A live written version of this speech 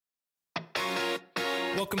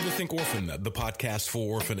Welcome to Think Orphan, the podcast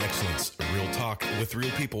for orphan excellence. Real talk with real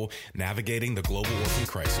people navigating the global orphan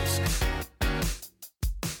crisis.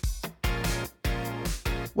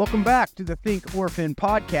 Welcome back to the Think Orphan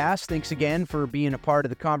podcast. Thanks again for being a part of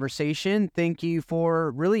the conversation. Thank you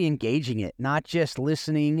for really engaging it, not just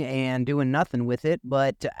listening and doing nothing with it,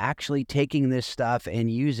 but actually taking this stuff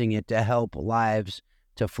and using it to help lives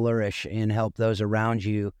to flourish and help those around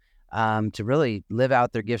you to really live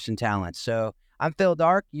out their gifts and talents. So I'm Phil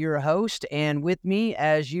Dark, your host, and with me,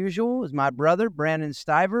 as usual, is my brother, Brandon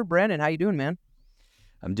Stiver. Brandon, how you doing, man?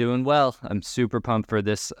 I'm doing well. I'm super pumped for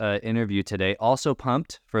this interview today. Also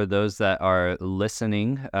pumped for those that are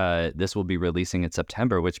listening. This will be releasing in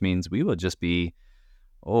September, which means we will just be,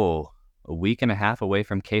 a week and a half away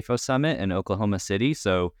from CAFO Summit in Oklahoma City.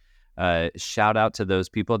 So shout out to those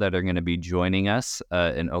people that are going to be joining us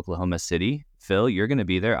in Oklahoma City. Phil, you're going to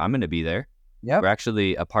be there. I'm going to be there. Yep. We're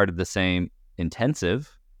actually a part of the same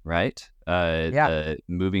intensive, right?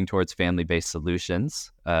 Moving towards family-based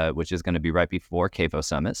solutions, which is going to be right before CAFO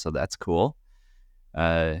Summit. So that's cool.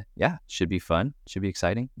 Should be fun. Should be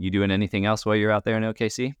exciting. You doing anything else while you're out there in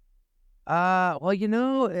OKC?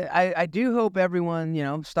 I do hope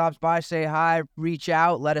everyone, stops by, say hi, reach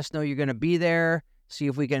out, let us know you're going to be there. See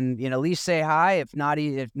if we can, at least say hi. If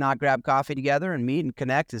not, grab coffee together and meet and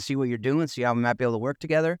connect and see what you're doing, see how we might be able to work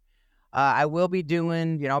together. I will be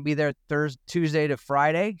doing, I'll be there Tuesday to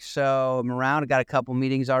Friday. So I'm around. I got a couple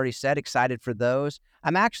meetings already set. Excited for those.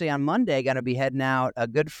 I'm actually on Monday going to be heading out. A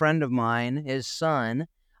good friend of mine, his son,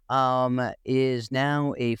 is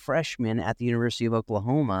now a freshman at the University of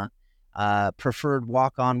Oklahoma, preferred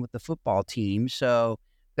walk-on with the football team. So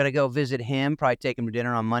going to go visit him, probably take him to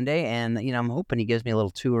dinner on Monday. And, I'm hoping he gives me a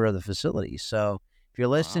little tour of the facility. So if you're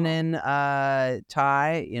listening, Ty,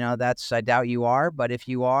 I doubt you are. But if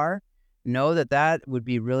you are, know that would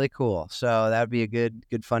be really cool. So that would be a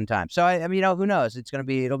good fun time. So who knows? It'll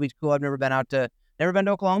be cool. I've never been to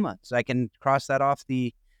Oklahoma, so I can cross that off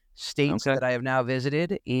the states that I have now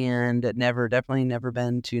visited, and definitely never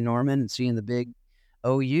been to Norman and seeing the big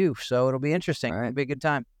OU. So it'll be interesting. It'll be a good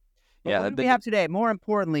time. But who do we have today? More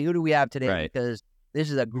importantly, who do we have today? Right. Because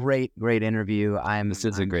this is a great interview. I'm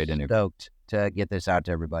stoked to get this out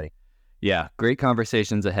to everybody. Yeah, great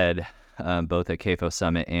conversations ahead. Both at CAFO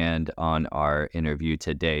Summit and on our interview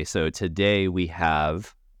today. So today we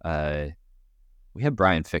have Brian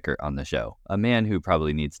Fikkert on the show, a man who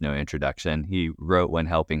probably needs no introduction. He wrote When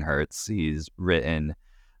Helping Hurts. He's written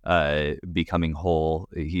Becoming Whole.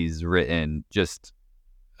 He's written just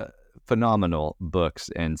phenomenal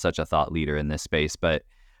books and such a thought leader in this space. But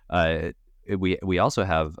we also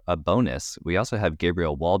have a bonus. We also have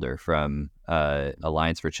Gabriel Walder from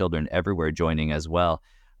Alliance for Children Everywhere joining as well.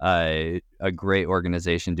 A great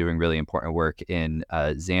organization doing really important work in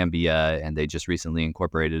Zambia, and they just recently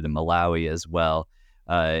incorporated in Malawi as well.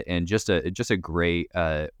 And just a great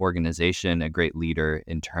organization, a great leader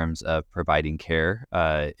in terms of providing care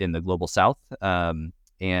in the global South.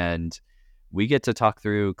 And we get to talk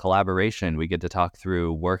through collaboration. We get to talk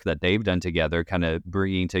through work that they've done together, kind of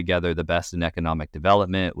bringing together the best in economic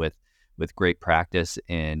development with great practice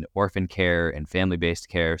in orphan care and family-based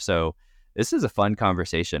care. So this is a fun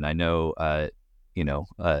conversation. I know,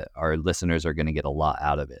 our listeners are going to get a lot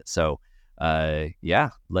out of it. So,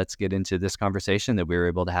 let's get into this conversation that we were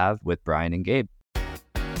able to have with Brian and Gabe.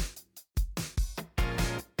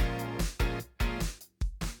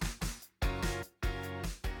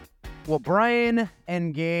 Well, Brian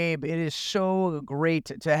and Gabe, it is so great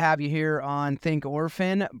to have you here on Think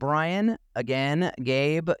Orphan. Brian, again,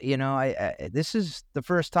 Gabe, this is the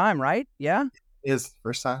first time, right? Yeah? It is the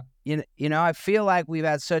first time. I feel like we've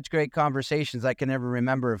had such great conversations. I can never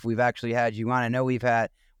remember if we've actually had you on. I know we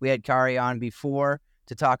had Kari on before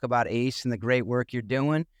to talk about ACE and the great work you're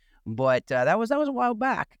doing, but that was a while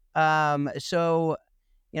back. So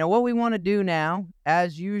what we want to do now,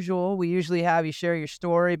 as usual, we usually have you share your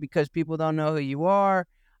story because people don't know who you are.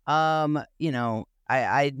 I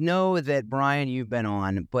know that Brian, you've been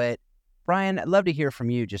on, but Brian, I'd love to hear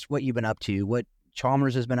from you just what you've been up to, what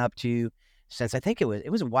Chalmers has been up to. Since I think it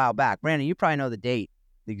was a while back. Brandon, you probably know the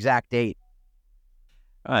exact date.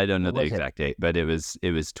 I don't know the exact date, but it was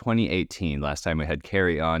 2018 last time we had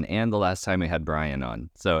Carrie on, and the last time we had Brian on.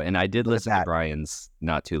 So, and I did listen to Brian's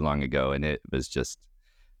not too long ago, and it was just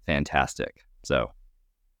fantastic. So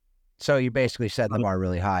you basically set the bar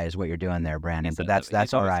really high, is what you're doing there, Brandon. But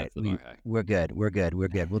that's all right. We're good.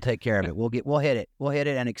 We'll take care of it. We'll hit it. We'll hit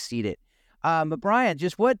it and exceed it. But Brian,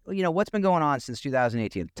 just what's been going on since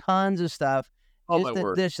 2018? Tons of stuff.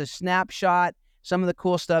 Just a snapshot, some of the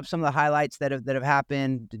cool stuff, some of the highlights that have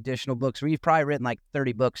happened, additional books. You've probably written like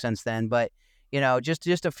 30 books since then, but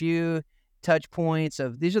just a few touch points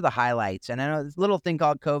of these are the highlights. And I know this little thing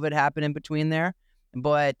called COVID happened in between there,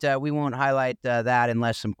 but we won't highlight that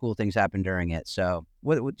unless some cool things happen during it. So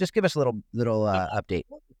just give us a little update.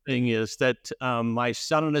 Thing is that my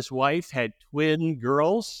son and his wife had twin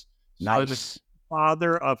girls. Nice. So I'm the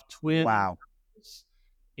father of twin. Wow. Girls,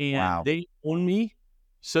 and they own me.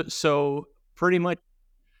 So pretty much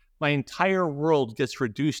my entire world gets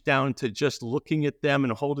reduced down to just looking at them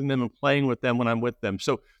and holding them and playing with them when I'm with them.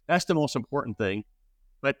 So that's the most important thing.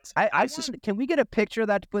 But can we get a picture of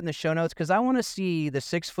that to put in the show notes? Because I want to see the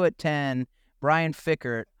 6'10" Brian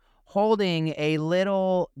Fikkert holding a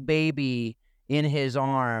little baby in his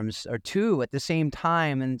arms, or two at the same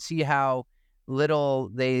time, and see how little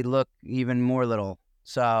they look, even more little.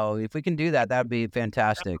 So if we can do that, that'd be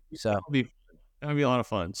fantastic. That'd be a lot of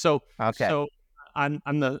fun. So on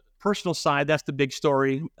the personal side, that's the big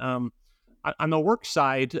story. On the work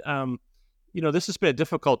side, this has been a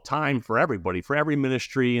difficult time for everybody, for every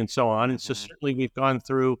ministry and so on. And so certainly we've gone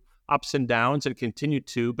through ups and downs and continue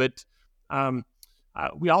to, but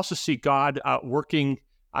we also see God working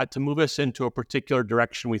to move us into a particular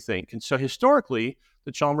direction, we think. And so historically,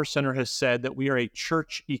 the Chalmers Center has said that we are a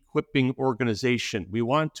church equipping organization. We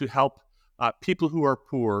want to help people who are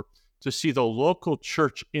poor to see the local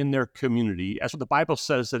church in their community as what the Bible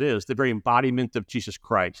says it is, the very embodiment of Jesus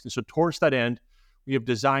Christ. And so towards that end, we have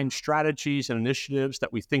designed strategies and initiatives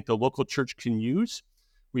that we think the local church can use.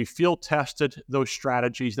 We field tested those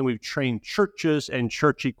strategies, then we've trained churches and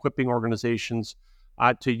church equipping organizations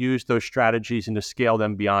to use those strategies and to scale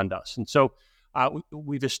them beyond us. And so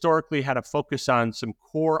we've historically had a focus on some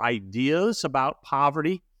core ideas about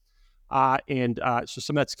poverty. So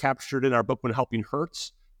some of that's captured in our book, When Helping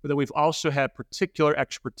Hurts. But then we've also had particular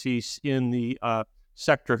expertise in the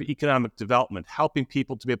sector of economic development, helping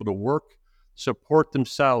people to be able to work, support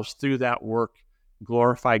themselves through that work,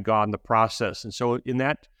 glorify God in the process. And so in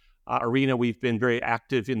that arena, we've been very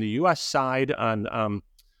active in the U.S. side on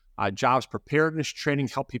jobs preparedness training,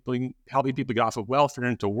 helping people get off of welfare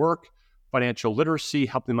and into work, financial literacy,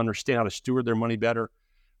 helping them understand how to steward their money better.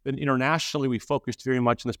 Then internationally, we focused very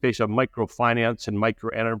much in the space of microfinance and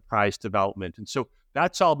micro-enterprise development. And so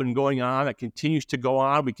that's all been going on. That continues to go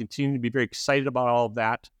on. We continue to be very excited about all of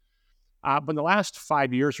that. But in the last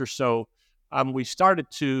 5 years or so, we started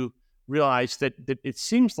to realize that it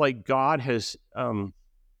seems like God has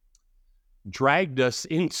dragged us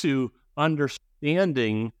into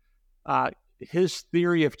understanding his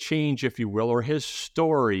theory of change, if you will, or his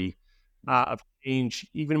story of change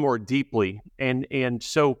even more deeply. And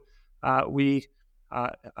so we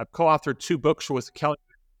co-authored 2 books with Kelly,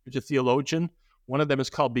 who's a theologian. One of them is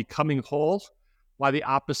called Becoming Whole, Why the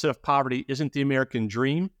Opposite of Poverty Isn't the American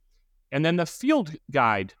Dream. And then the Field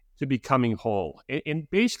Guide to Becoming Whole. And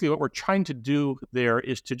basically what we're trying to do there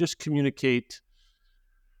is to just communicate,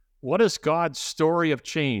 what is God's story of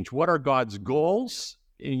change? What are God's goals?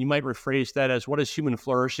 And you might rephrase that as, what does human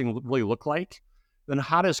flourishing really look like? Then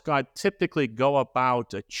how does God typically go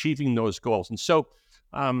about achieving those goals? And so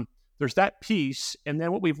there's that piece. And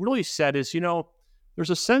then what we've really said is, there's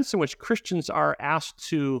a sense in which Christians are asked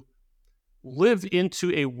to live into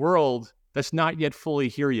a world that's not yet fully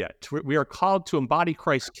here yet. We are called to embody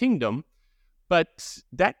Christ's kingdom, but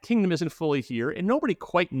that kingdom isn't fully here, and nobody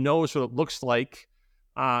quite knows what it looks like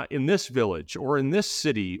in this village or in this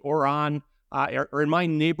city or or in my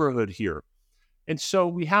neighborhood here. And so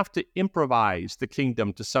we have to improvise the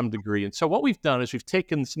kingdom to some degree. And so what we've done is we've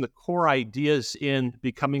taken some of the core ideas in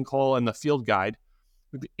Becoming Whole and the Field Guide.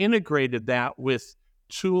 We've integrated that with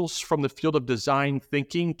tools from the field of design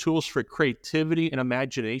thinking, tools for creativity and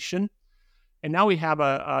imagination. And now we have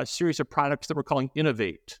a series of products that we're calling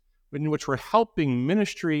Innovate, in which we're helping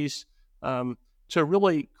ministries to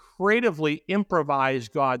really creatively improvise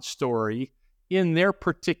God's story in their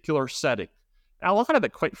particular setting. Now, a lot of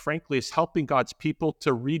it, quite frankly, is helping God's people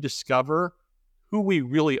to rediscover who we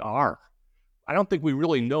really are. I don't think we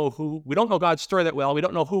really know we don't know God's story that well. We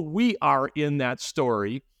don't know who we are in that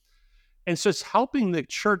story. And so it's helping the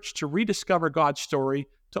church to rediscover God's story,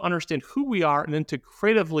 to understand who we are, and then to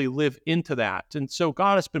creatively live into that. And so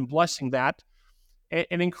God has been blessing that.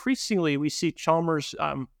 And increasingly, we see Chalmers,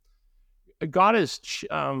 God is,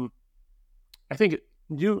 I think,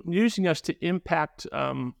 using us to impact,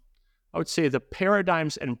 I would say, the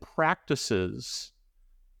paradigms and practices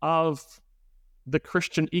of the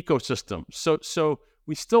Christian ecosystem. So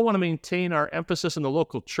we still want to maintain our emphasis in the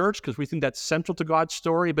local church because we think that's central to God's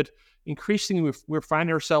story, but increasingly we're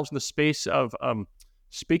finding ourselves in the space of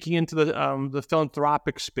speaking into the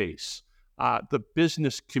philanthropic space, the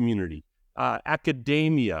business community,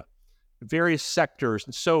 academia, various sectors.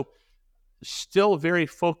 And so still very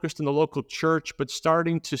focused in the local church, but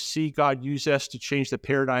starting to see God use us to change the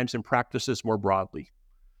paradigms and practices more broadly.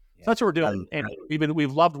 So that's what we're doing. And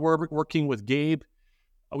we've loved working with Gabe.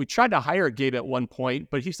 We tried to hire Gabe at one point,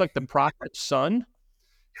 but he's like the prophet's son,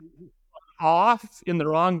 off in the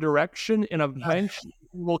wrong direction, and eventually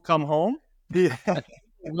he will come home. Yeah.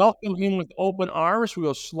 Welcome him with open arms. We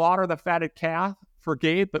will slaughter the fatted calf for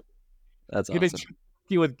Gabe, but That's awesome.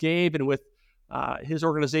 With Gabe and with his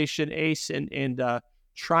organization, ACE, and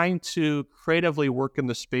trying to creatively work in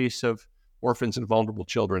the space of orphans and vulnerable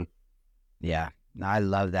children. Yeah, I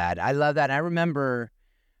love that. I remember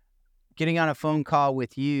getting on a phone call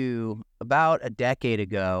with you about a decade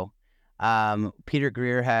ago. Peter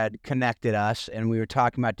Greer had connected us, and we were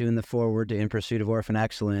talking about doing the forward to In Pursuit of Orphan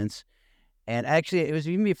Excellence. And actually, it was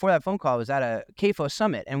even before that phone call. I was at a CAFO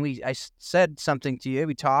summit, and I said something to you.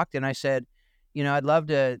 We talked, and I said, I'd love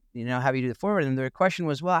to, have you do the forward. And the question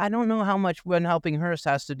was, well, I don't know how much When Helping Hearst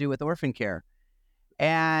has to do with orphan care.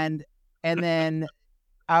 And then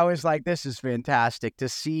I was like, this is fantastic to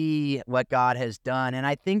see what God has done. And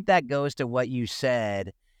I think that goes to what you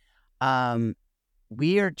said.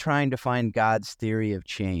 We are trying to find God's theory of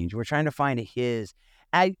change. We're trying to find his.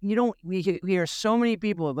 We hear so many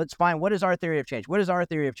people, let's find, what is our theory of change? What is our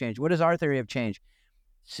theory of change? What is our theory of change?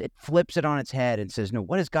 It flips it on its head and says, no,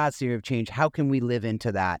 what is God's theory of change? How can we live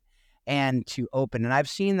into that? And to open. And I've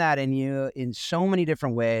seen that in you in so many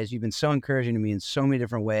different ways. You've been so encouraging to me in so many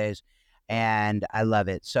different ways. And I love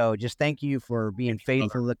it. So just thank you for being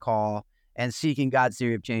faithful to the call and seeking God's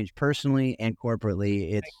theory of change personally and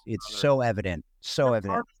corporately. It's so evident. So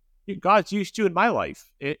evident. God's used to in my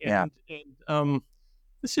life. And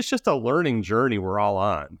this is just a learning journey we're all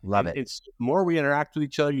on. Love it. It's the more we interact with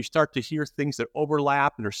each other, you start to hear things that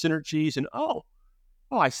overlap and are synergies, and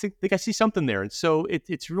I think I see something there. And so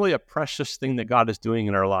it's really a precious thing that God is doing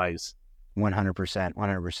in our lives.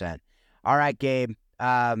 100%. All right, Gabe,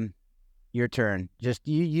 your turn. Just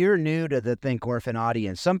you're new to the Think Orphan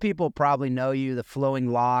audience. Some people probably know you, the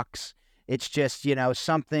flowing locks. It's just,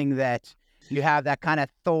 something that you have, that kind of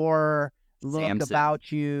Thor look Samson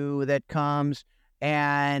about you that comes.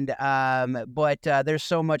 And but there's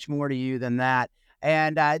so much more to you than that.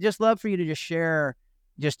 And I just love for you to just share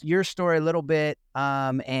just your story a little bit,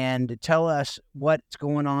 and tell us what's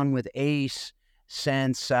going on with ACE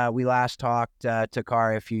since we last talked to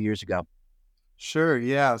Kari a few years ago. Sure.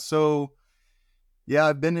 Yeah. So,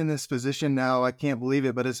 I've been in this position now. I can't believe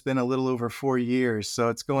it, but it's been a little over 4 years. So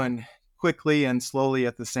it's going quickly and slowly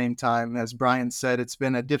at the same time. As Brian said, it's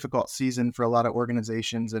been a difficult season for a lot of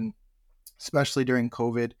organizations, and especially during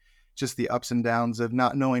COVID, just the ups and downs of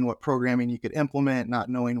not knowing what programming you could implement, not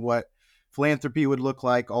knowing what philanthropy would look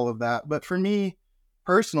like, all of that. But for me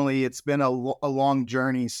personally, it's been a long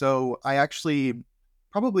journey. So I actually,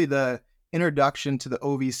 probably the introduction to the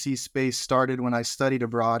OVC space started when I studied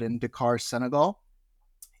abroad in Dakar, Senegal.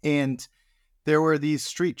 And there were these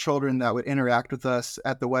street children that would interact with us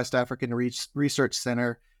at the West African Research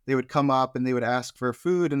Center. They would come up and they would ask for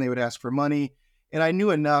food and they would ask for money. And I knew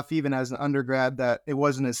enough, even as an undergrad, that it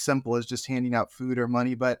wasn't as simple as just handing out food or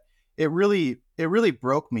money, but it really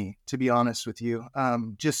broke me, to be honest with you.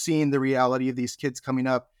 Just seeing the reality of these kids coming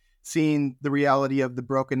up, seeing the reality of the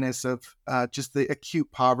brokenness of just the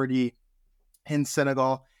acute poverty in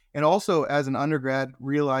Senegal. And also as an undergrad,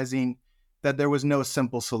 realizing that there was no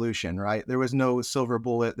simple solution, right? There was no silver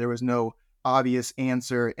bullet. There was no obvious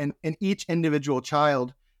answer. And each individual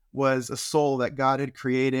child was a soul that God had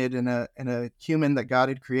created, and a human that God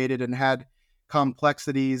had created, and had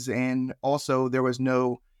complexities. And also there was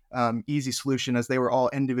no easy solution, as they were all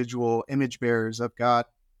individual image bearers of God.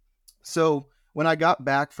 So when I got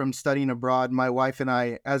back from studying abroad, my wife and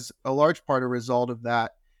I, as a large part, a result of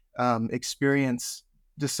that experience,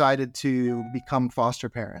 decided to become foster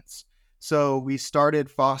parents. So we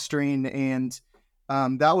started fostering, and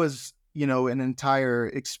that was an entire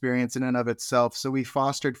experience in and of itself. So we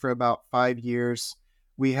fostered for about 5 years.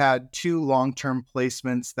 We had 2 long-term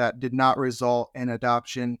placements that did not result in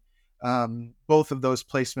adoption. Both of those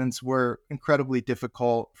placements were incredibly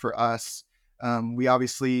difficult for us. We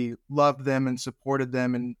obviously loved them and supported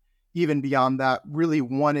them, and even beyond that, really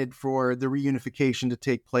wanted for the reunification to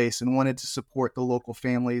take place and wanted to support the local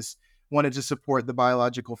families, wanted to support the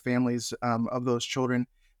biological families of those children.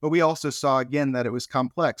 But we also saw, again, that it was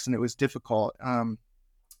complex and it was difficult.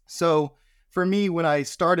 So for me, when I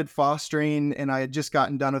started fostering and I had just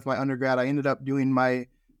gotten done with my undergrad, I ended up doing my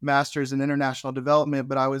master's in international development,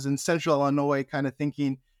 but I was in Central Illinois kind of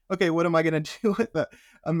thinking, okay, what am I going to do with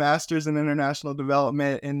a master's in international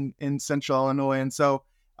development in Central Illinois? And so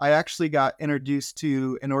I actually got introduced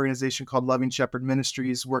to an organization called Loving Shepherd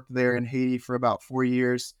Ministries, worked there in Haiti for about 4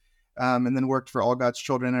 years, and then worked for All God's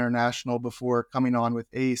Children International before coming on with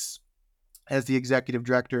ACE as the executive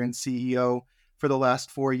director and CEO for the last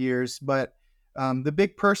 4 years. But the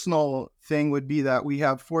big personal thing would be that we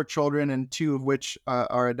have 4 children, and 2 of which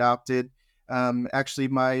are adopted. Actually,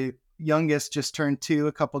 my youngest just turned 2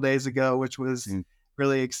 a couple days ago, which was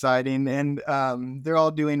really exciting, and they're all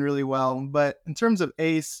doing really well. But in terms of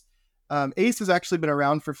ACE, ACE has actually been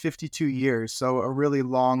around for 52 years, so a really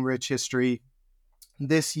long, rich history.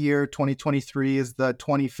 This year, 2023, is the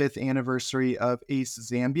 25th anniversary of ACE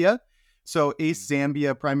Zambia. So ACE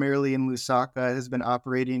Zambia, primarily in Lusaka, has been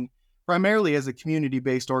operating primarily as a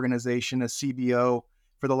community-based organization, a CBO,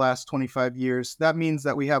 for the last 25 years. That means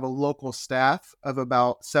that we have a local staff of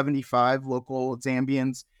about 75 local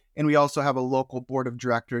Zambians, and we also have a local board of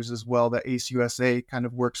directors as well that ACE USA kind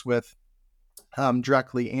of works with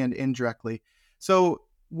directly and indirectly. So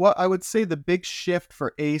what I would say the big shift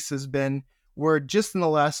for ACE has been, we're just in the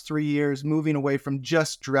last 3 years moving away from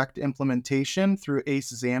just direct implementation through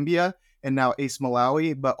ACE Zambia and now ACE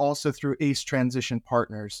Malawi, but also through ACE Transition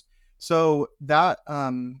Partners. So that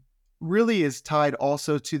really is tied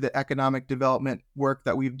also to the economic development work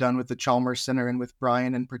that we've done with the Chalmers Center and with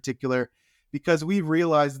Brian in particular, because we've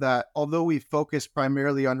realized that although we focus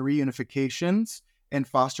primarily on reunifications and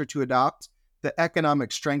foster to adopt, the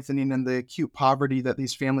economic strengthening and the acute poverty that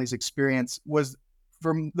these families experience was,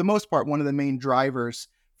 for the most part, one of the main drivers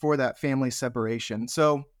for that family separation.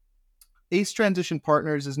 So ACE Transition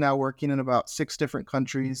Partners is now working in about 6 different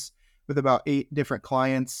countries with about 8 different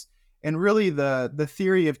clients. And really the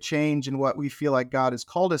theory of change and what we feel like God has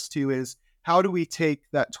called us to is, how do we take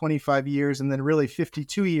that 25 years and then really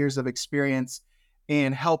 52 years of experience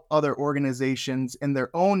and help other organizations in their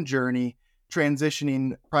own journey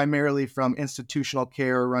transitioning primarily from institutional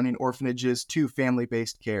care or running orphanages to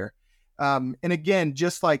family-based care. And again,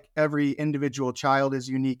 just like every individual child is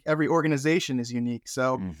unique, every organization is unique.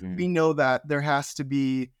 So we know that there has to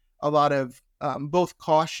be a lot of both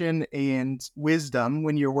caution and wisdom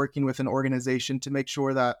when you're working with an organization to make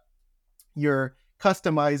sure that you're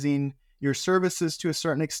customizing your services to a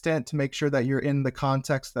certain extent to make sure that you're in the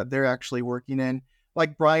context that they're actually working in.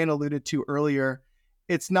 Like Brian alluded to earlier,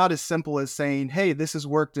 it's not as simple as saying, hey, this has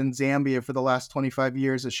worked in Zambia for the last 25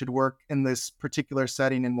 years. It should work in this particular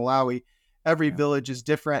setting in Malawi. Every village is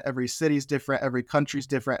different. Every city is different. Every country is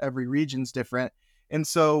different. Every region's different. And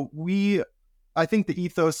so I think the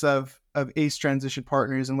ethos of ACE Transition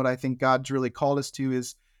Partners and what I think God's really called us to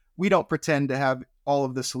is, we don't pretend to have all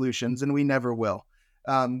of the solutions, and we never will.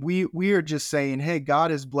 We are just saying, hey,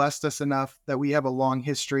 God has blessed us enough that we have a long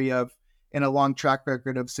history of and a long track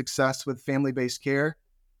record of success with family-based care.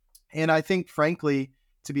 And I think, frankly,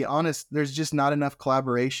 to be honest, there's just not enough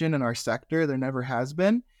collaboration in our sector. There never has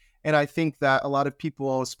been. And I think that a lot of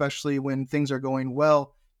people, especially when things are going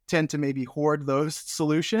well, tend to maybe hoard those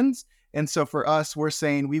solutions. And so for us, we're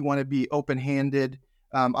saying we want to be open-handed.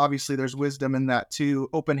 Obviously, there's wisdom in that too,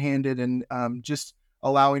 open-handed, and just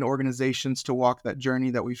allowing organizations to walk that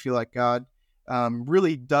journey that we feel like God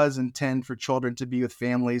really does intend for children to be with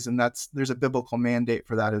families. And there's a biblical mandate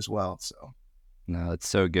for that as well. So, no, it's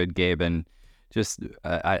so good, Gabe. And just,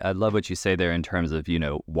 I love what you say there in terms of,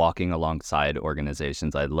 walking alongside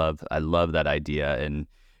organizations. I love that idea. And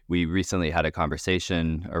we recently had a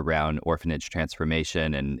conversation around orphanage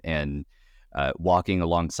transformation and walking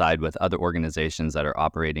alongside with other organizations that are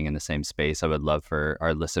operating in the same space. I would love for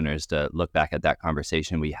our listeners to look back at that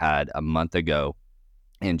conversation we had a month ago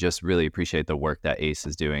and just really appreciate the work that ACE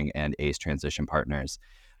is doing and ACE Transition Partners.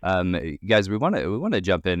 Guys, we want to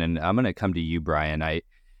jump in, and I'm going to come to you, Brian.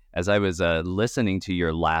 As I was listening to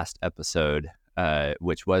your last episode,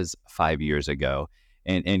 which was 5 years ago,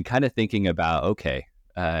 and kind of thinking about, okay,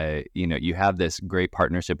 you have this great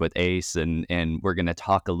partnership with ACE, and we're going to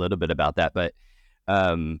talk a little bit about that. But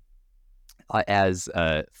as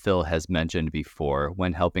Phil has mentioned before,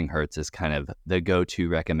 When Helping Hurts is kind of the go-to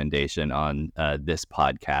recommendation on this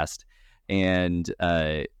podcast. And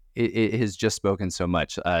it has just spoken so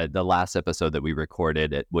much. The last episode that we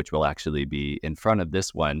recorded, which will actually be in front of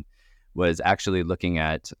this one, was actually looking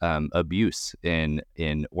at abuse in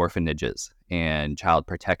orphanages and child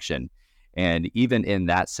protection. And even in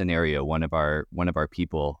that scenario, one of our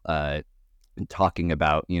people talking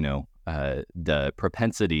about, the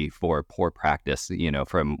propensity for poor practice,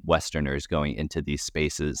 from Westerners going into these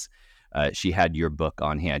spaces. She had your book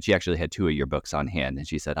on hand. She actually had 2 of your books on hand. And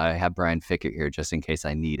she said, I have Brian Fikkert here just in case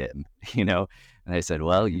I need him, And I said,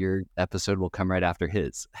 well, your episode will come right after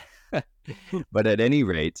his. But at any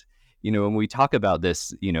rate, when we talk about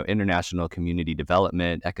this, international community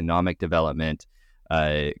development, economic development,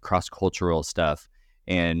 cross-cultural stuff,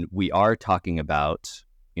 and we are talking about,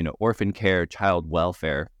 orphan care, child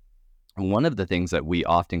welfare, one of the things that we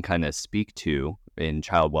often kind of speak to in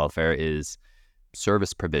child welfare is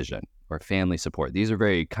service provision or family support. These are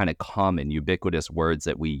very kind of common, ubiquitous words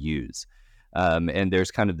that we use. And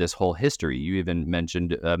there's kind of this whole history you even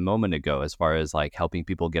mentioned a moment ago as far as like helping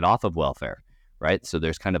people get off of welfare, right? So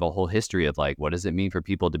there's kind of a whole history of like, what does it mean for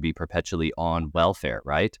people to be perpetually on welfare,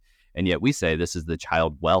 right? And yet we say this is the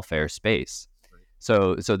child welfare space.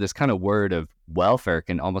 So this kind of word of welfare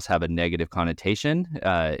can almost have a negative connotation.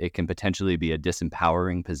 It can potentially be a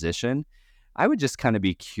disempowering position. I would just kind of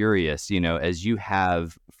be curious, as you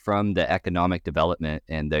have from the economic development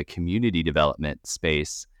and the community development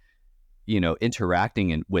space,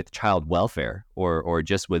 interacting with child welfare or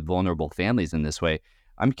just with vulnerable families in this way.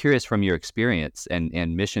 I'm curious from your experience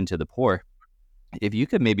and mission to the poor, if you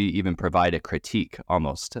could maybe even provide a critique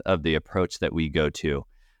almost of the approach that we go to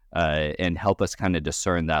and help us kind of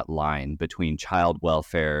discern that line between child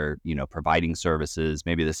welfare, providing services.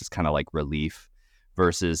 Maybe this is kind of like relief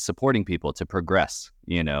versus supporting people to progress,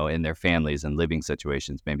 in their families and living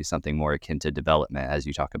situations, maybe something more akin to development, as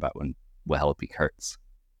you talk about when helping hurts.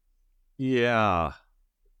 Yeah.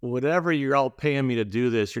 Whatever you're all paying me to do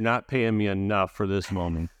this, you're not paying me enough for this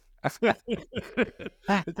moment. It's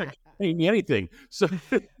like paying me anything. So,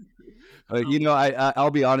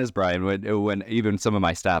 I'll be honest, Brian, when even some of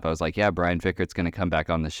my staff, I was like, yeah, Brian Fickert's going to come back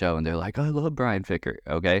on the show. And they're like, I love Brian Fikkert.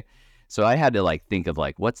 Okay. So I had to like think of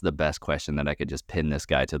like, what's the best question that I could just pin this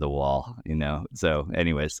guy to the wall, So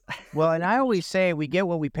anyways. Well, and I always say we get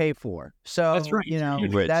what we pay for. So, that's right.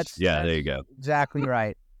 That's there you go. Exactly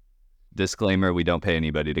right. Disclaimer, we don't pay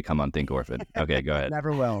anybody to come on Think Orphan. Okay, go ahead.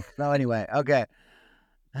 Never will. No, anyway. Okay.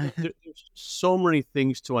 There's so many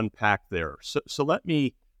things to unpack there. So let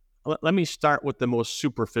me start with the most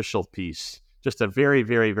superficial piece, just a very,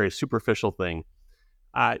 very, very superficial thing.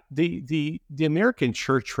 The American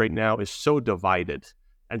church right now is so divided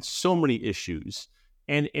and so many issues.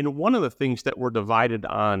 And one of the things that we're divided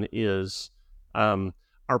on is,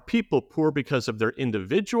 are people poor because of their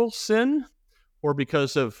individual sin or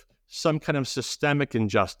because of some kind of systemic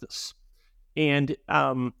injustice? And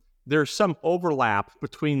there's some overlap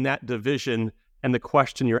between that division and the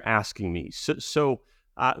question you're asking me. So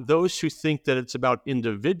those who think that it's about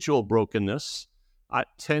individual brokenness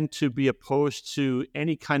tend to be opposed to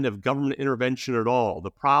any kind of government intervention at all.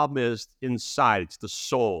 The problem is inside, it's the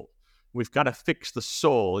soul. We've got to fix the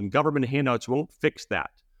soul, and government handouts won't fix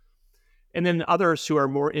that. And then others who are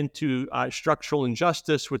more into structural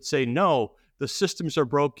injustice would say, no, the systems are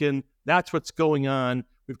broken. That's what's going on.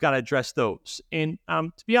 We've got to address those. And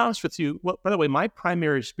to be honest with you, by the way, my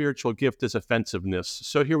primary spiritual gift is offensive-ness.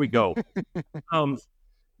 So here we go.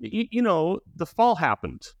 The fall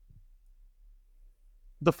happened.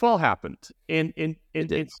 The fall happened. And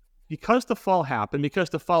it's because the fall happened,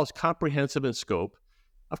 because the fall is comprehensive in scope,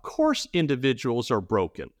 of course individuals are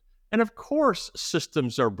broken. And of course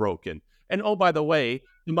systems are broken. And oh, by the way,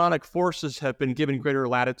 demonic forces have been given greater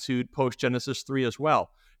latitude post-Genesis 3 as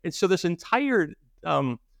well. And so this entire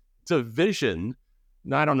division,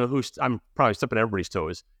 now I don't know I'm probably stepping on everybody's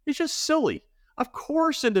toes, it's just silly. Of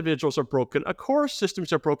course individuals are broken. Of course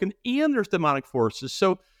systems are broken. And there's demonic forces.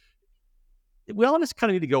 So we all just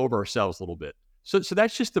kind of need to go over ourselves a little bit. So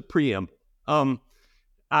that's just the preamble. I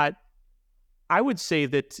would say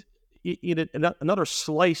that another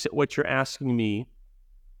slice at what you're asking me,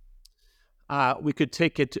 we could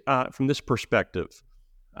take it from this perspective.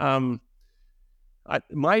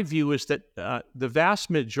 My view is that the vast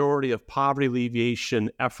majority of poverty alleviation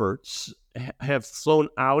efforts have flown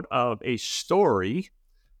out of a story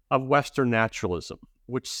of Western naturalism,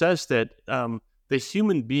 which says that the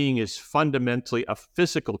human being is fundamentally a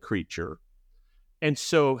physical creature. And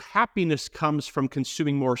so happiness comes from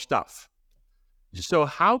consuming more stuff. So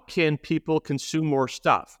how can people consume more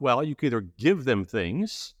stuff? Well, you can either give them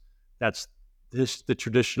things, that's the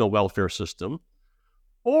traditional welfare system,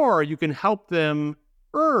 or you can help them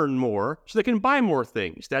earn more so they can buy more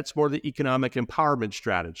things. That's more the economic empowerment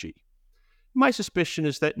strategy. My suspicion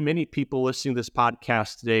is that many people listening to this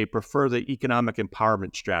podcast today prefer the economic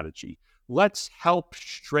empowerment strategy. Let's help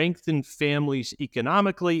strengthen families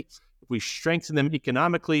economically. If we strengthen them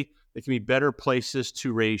economically, they can be better places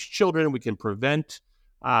to raise children. We can prevent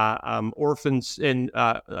orphans, and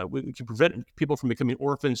we can prevent people from becoming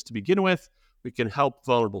orphans to begin with. We can help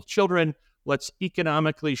vulnerable children. Let's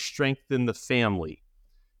economically strengthen the family.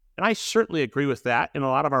 And I certainly agree with that. And a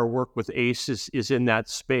lot of our work with ACE is in that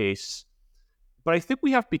space. But I think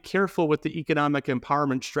we have to be careful with the economic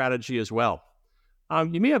empowerment strategy as well.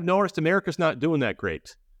 You may have noticed America's not doing that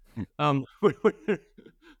great.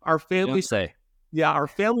 Our families, say. yeah, our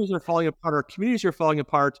families are falling apart. Our communities are falling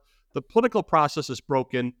apart. The political process is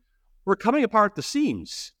broken. We're coming apart at the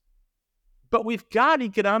seams. But we've got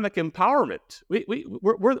economic empowerment.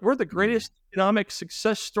 We're the greatest economic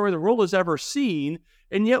success story the world has ever seen,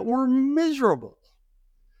 and yet we're miserable.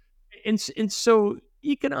 And so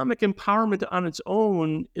economic empowerment on its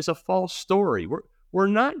own is a false story. We're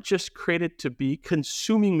not just created to be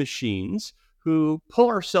consuming machines who pull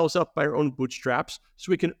ourselves up by our own bootstraps so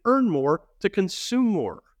we can earn more to consume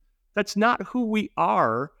more. That's not who we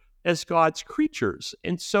are as God's creatures.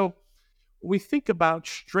 And so we think about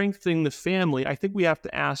strengthening the family. I think we have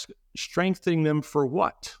to ask, strengthening them for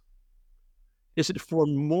what? Is it for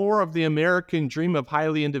more of the American dream of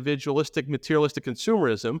highly individualistic, materialistic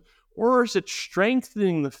consumerism? Or is it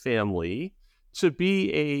strengthening the family to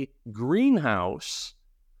be a greenhouse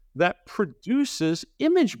that produces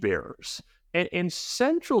image bearers? And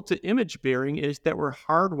central to image bearing is that we're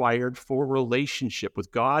hardwired for relationship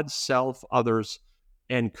with God, self, others,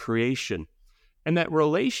 and creation. And that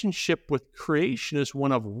relationship with creation is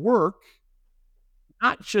one of work,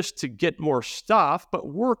 not just to get more stuff, but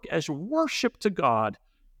work as worship to God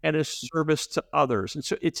and as service to others. And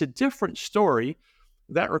so it's a different story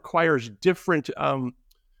that requires different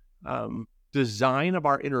design of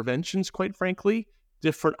our interventions, quite frankly,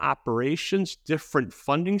 different operations, different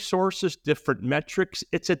funding sources, different metrics.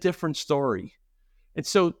 It's a different story. And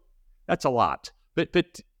so that's a lot, but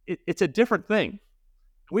it's a different thing.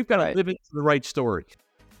 We've got to live into the right story.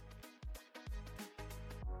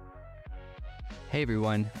 Hey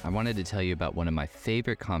everyone, I wanted to tell you about one of my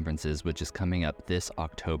favorite conferences, which is coming up this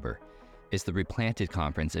October. It's the Replanted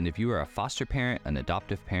Conference, and if you are a foster parent, an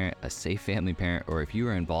adoptive parent, a safe family parent, or if you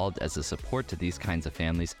are involved as a support to these kinds of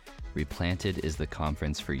families, Replanted is the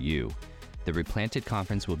conference for you. The Replanted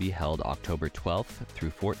Conference will be held October 12th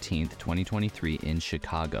through 14th, 2023 in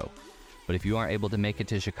Chicago. But if you aren't able to make it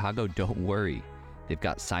to Chicago, don't worry. They've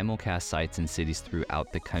got simulcast sites in cities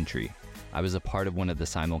throughout the country. I was a part of one of the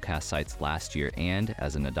simulcast sites last year, and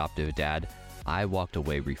as an adoptive dad, I walked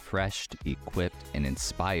away refreshed, equipped, and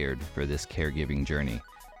inspired for this caregiving journey.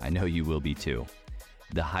 I know you will be too.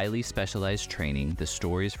 The highly specialized training, the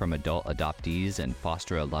stories from adult adoptees and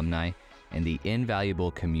foster alumni, and the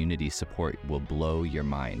invaluable community support will blow your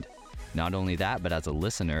mind. Not only that, but as a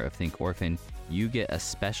listener of Think Orphan, you get a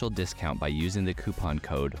special discount by using the coupon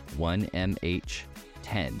code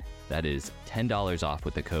 1MH10. That is $10 off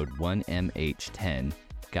with the code 1MH10.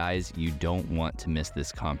 Guys, you don't want to miss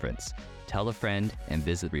this conference. Tell a friend and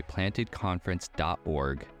visit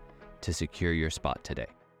replantedconference.org to secure your spot today.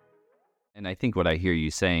 And I think what I hear you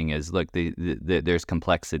saying is, look, there's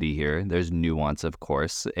complexity here. There's nuance, of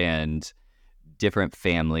course, and different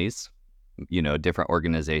families, different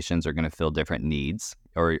organizations are going to fill different needs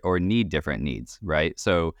or need different needs, right?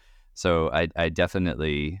 So I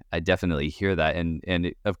definitely hear that,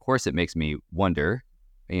 and of course it makes me wonder,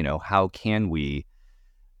 how can we,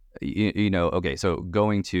 okay, so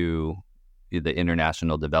going to the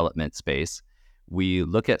international development space, we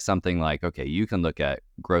look at something like, okay, you can look at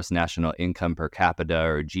gross national income per capita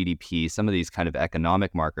or GDP, some of these kind of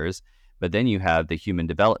economic markers, but then you have the Human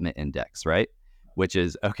Development Index, right? Which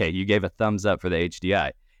is, okay, you gave a thumbs up for the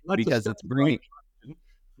HDI because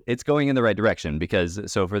it's going in the right direction. Because,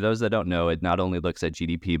 so for those that don't know, it not only looks at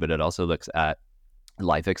GDP, but it also looks at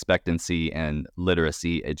life expectancy and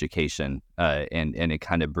literacy education, and it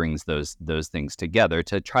kind of brings those things together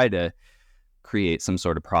to try to create some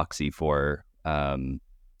sort of proxy for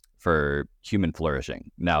human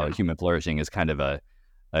flourishing. Now, human flourishing is kind of a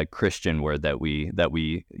Christian word that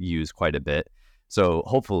we use quite a bit. So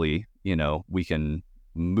hopefully, we can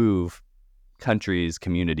move countries,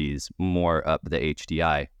 communities more up the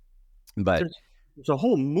HDI. But there's a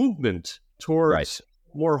whole movement towards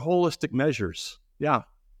more holistic measures. Yeah.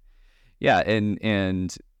 Yeah.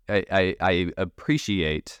 And I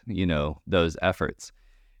appreciate, those efforts.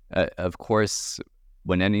 Of course,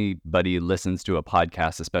 when anybody listens to a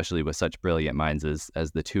podcast, especially with such brilliant minds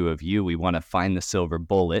as the two of you, we want to find the silver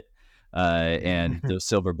bullet. And those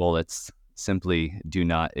silver bullets simply do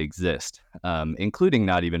not exist, including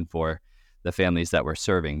not even for the families that we're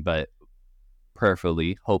serving, but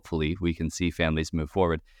prayerfully, hopefully, we can see families move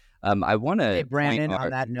forward. I want to... Hey, Brandon, on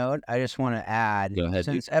that note, I just want to add,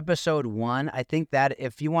 since episode 1, I think that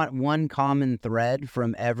if you want one common thread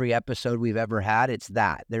from every episode we've ever had, it's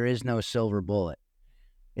that. There is no silver bullet.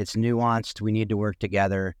 It's nuanced. We need to work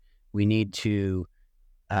together. We need to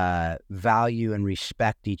value and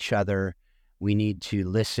respect each other. We need to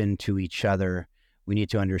listen to each other. We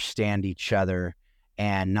need to understand each other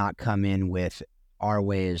and not come in with our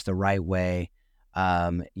way is the right way.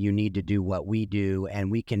 You need to do what we do,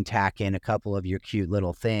 and we can tack in a couple of your cute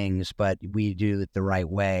little things, but we do it the right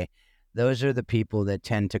way. Those are the people that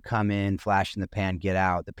tend to come in, flash in the pan, get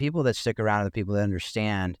out. The people that stick around are the people that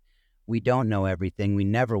understand we don't know everything. We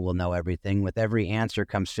never will know everything. With every answer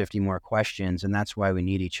comes 50 more questions, and that's why we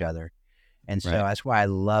need each other. And so that's why I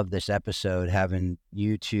love this episode, having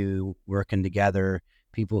you two working together,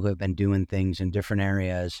 people who have been doing things in different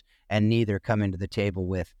areas, and neither come into the table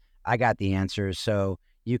with, I got the answers, so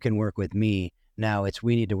you can work with me. No, it's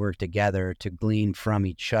we need to work together to glean from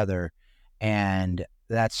each other. And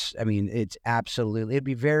it's absolutely, it'd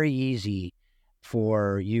be very easy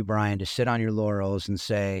for you, Brian, to sit on your laurels and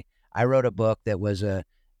say, I wrote a book that was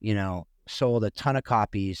sold a ton of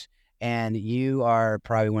copies, and you are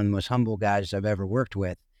probably one of the most humble guys I've ever worked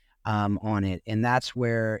with on it. And that's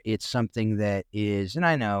where it's something that is, and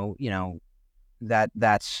I know,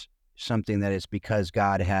 that's something that is because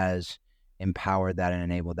God has empowered that and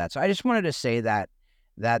enabled that. So I just wanted to say that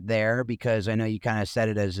there, because I know you kind of said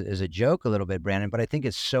it as a joke a little bit, Brandon, but I think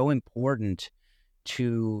it's so important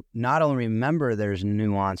to not only remember there's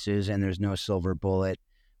nuances and there's no silver bullet,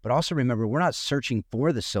 but also remember we're not searching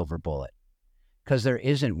for the silver bullet, because there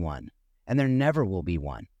isn't one, and there never will be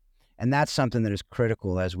one. And that's something that is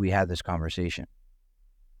critical as we have this conversation.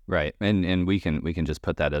 Right. And we can just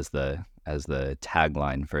put that as the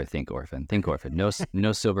tagline for Think Orphan. Think Orphan.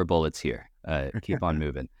 No silver bullets here. Keep on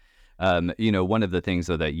moving. One of the things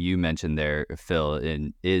though that you mentioned there, Phil,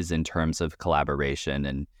 is in terms of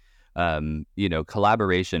collaboration. And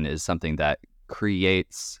collaboration is something that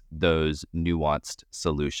creates those nuanced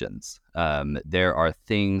solutions. There are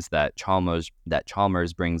things that Chalmers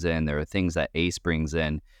brings in. There are things that ACE brings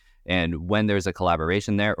in. And when there's a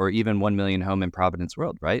collaboration there, or even 1 Million Home in Providence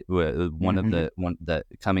World, right? One of the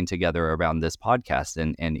coming together around this podcast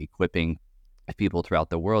and equipping people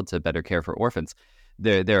throughout the world to better care for orphans.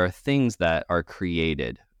 There are things that are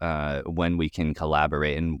created when we can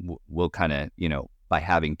collaborate, and we'll kind of, by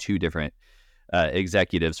having two different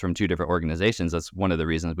executives from two different organizations, that's one of the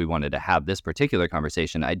reasons we wanted to have this particular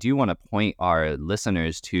conversation. I do want to point our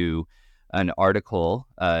listeners to an article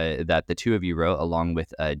that the two of you wrote along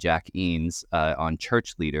with Jack Eanes on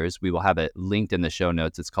church leaders. We will have it linked in the show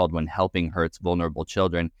notes. It's called When Helping Hurts Vulnerable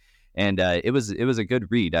Children. And it was a good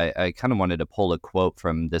read. I kind of wanted to pull a quote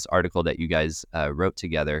from this article that you guys wrote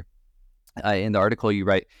together. In the article you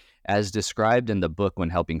write, as described in the book When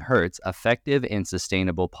Helping Hurts, effective and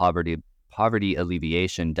sustainable poverty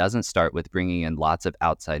alleviation doesn't start with bringing in lots of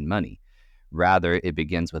outside money. Rather, it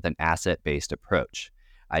begins with an asset-based approach,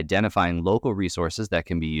 identifying local resources that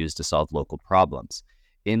can be used to solve local problems.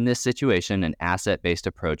 In this situation, an asset-based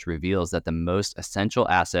approach reveals that the most essential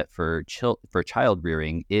asset for child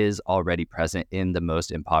rearing is already present in the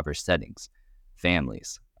most impoverished settings,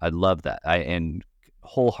 families. I love that. And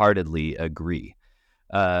wholeheartedly agree.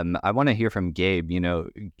 I want to hear from Gabe.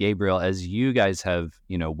 Gabriel, as you guys have,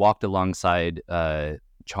 walked alongside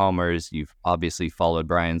Chalmers, you've obviously followed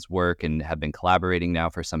Brian's work and have been collaborating now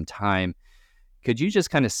for some time. Could you just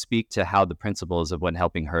kind of speak to how the principles of When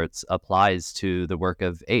Helping Hurts applies to the work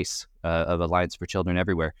of ACE, of Alliance for Children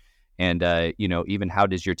Everywhere? And, even how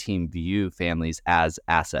does your team view families as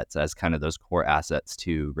assets, as kind of those core assets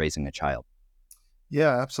to raising a child?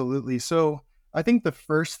 Yeah, absolutely. So I think the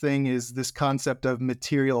first thing is this concept of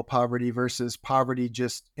material poverty versus poverty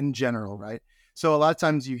just in general, right? So a lot of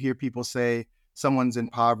times you hear people say someone's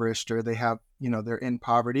impoverished or they have, they're in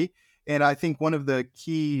poverty. And I think one of the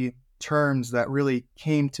key terms that really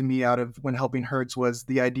came to me out of When Helping Hurts was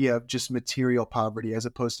the idea of just material poverty as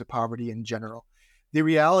opposed to poverty in general. The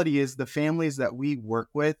reality is the families that we work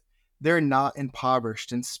with, they're not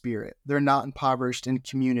impoverished in spirit. They're not impoverished in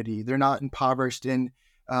community. They're not impoverished in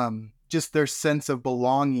just their sense of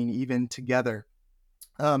belonging even together.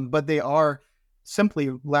 But they are simply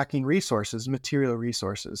lacking resources, material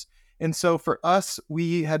resources. And so for us,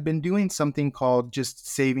 we had been doing something called just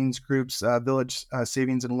savings groups, village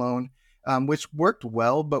savings and loan, which worked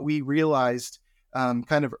well, but we realized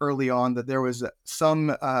kind of early on that there was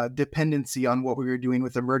some dependency on what we were doing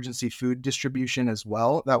with emergency food distribution as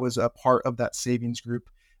well. That was a part of that savings group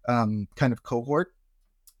kind of cohort.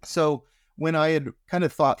 So when I had kind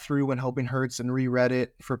of thought through When Helping Hurts and reread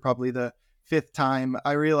it for probably the 5th time,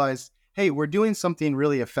 I realized, hey, we're doing something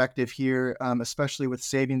really effective here, especially with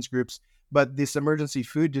savings groups, but this emergency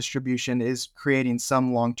food distribution is creating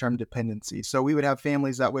some long-term dependency. So we would have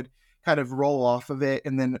families that would kind of roll off of it,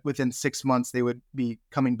 and then within 6 months, they would be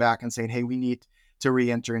coming back and saying, hey, we need to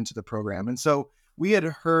re-enter into the program. And so we had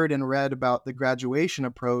heard and read about the graduation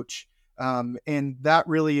approach, and that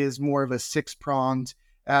really is more of a 6-pronged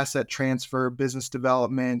asset transfer, business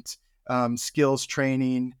development, skills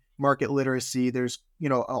training, market literacy. There's,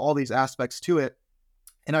 all these aspects to it.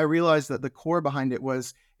 And I realized that the core behind it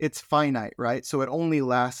was it's finite, right? So it only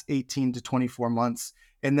lasts 18 to 24 months.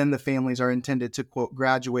 And then the families are intended to, quote,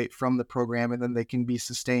 graduate from the program, and then they can be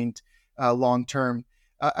sustained long term.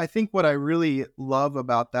 I think what I really love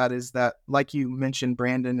about that is that, like you mentioned,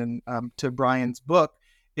 Brandon, and to Brian's book,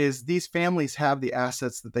 is these families have the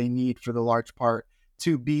assets that they need for the large part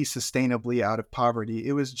to be sustainably out of poverty.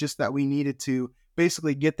 It was just that we needed to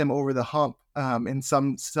basically get them over the hump in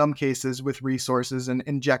some cases with resources and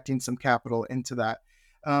injecting some capital into that.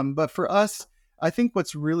 But for us, I think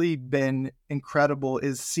what's really been incredible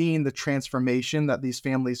is seeing the transformation that these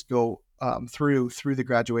families go through the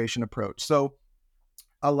graduation approach. So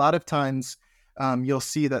a lot of times you'll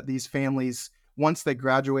see that these families, once they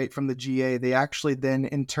graduate from the GA, they actually then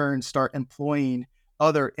in turn start employing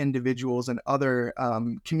other individuals and other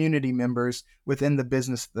community members within the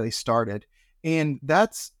business that they started. And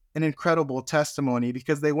that's an incredible testimony,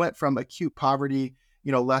 because they went from acute poverty,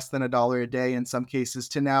 less than $1 a day in some cases,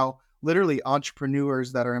 to now literally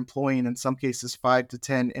entrepreneurs that are employing, in some cases, 5 to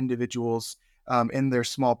 10 individuals in their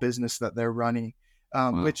small business that they're running,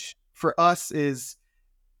 Wow. which for us is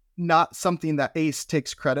not something that ACE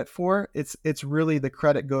takes credit for. It's really the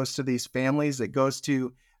credit goes to these families. It goes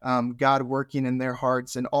to God working in their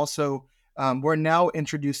hearts. And also, we're now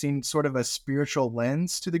introducing sort of a spiritual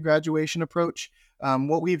lens to the graduation approach.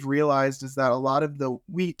 What we've realized is that a lot of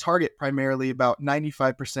we target primarily about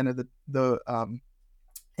 95% of the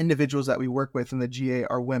individuals that we work with in the GA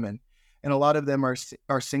are women. And a lot of them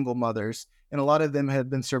are single mothers. And a lot of them have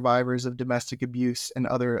been survivors of domestic abuse and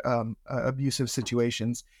other abusive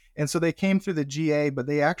situations. And so they came through the GA, but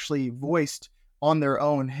they actually voiced on their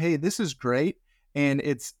own, hey, this is great. And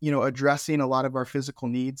it's, addressing a lot of our physical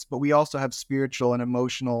needs, but we also have spiritual and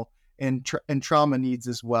emotional and trauma needs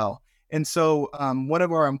as well. And so one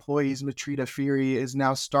of our employees, Matrita Fury, is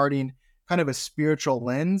now starting kind of a spiritual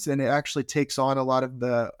lens, and it actually takes on a lot of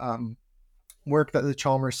the work that the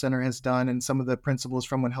Chalmers Center has done and some of the principles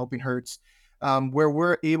from When Helping Hurts, where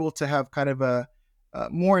we're able to have kind of a,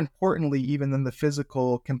 more importantly, even than the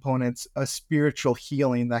physical components, a spiritual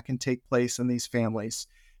healing that can take place in these families.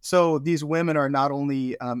 So these women are not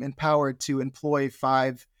only empowered to employ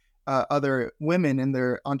 5 other women in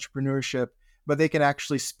their entrepreneurship, but they can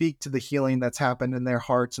actually speak to the healing that's happened in their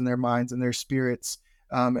hearts and their minds and their spirits,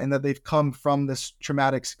 and that they've come from this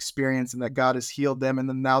traumatic experience and that God has healed them. And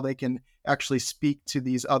then now they can actually speak to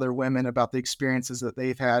these other women about the experiences that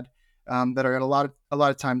they've had that are in a lot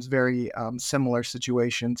of times very similar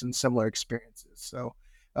situations and similar experiences. So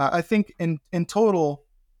I think in total,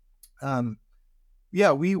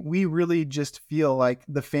 we really just feel like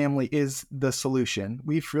the family is the solution.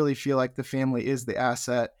 We really feel like the family is the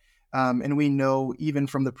asset. And we know, even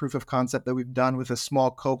from the proof of concept that we've done with a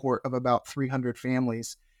small cohort of about 300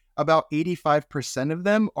 families, about 85% of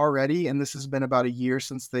them already, and this has been about a year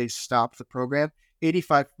since they stopped the program,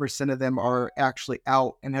 85% of them are actually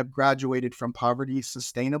out and have graduated from poverty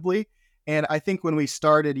sustainably. And I think when we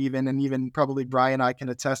started, even probably Brian and I can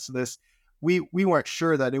attest to this, we weren't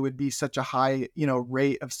sure that it would be such a high,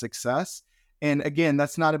 rate of success. And again,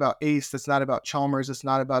 that's not about ACE. That's not about Chalmers. It's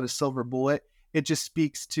not about a silver bullet. It just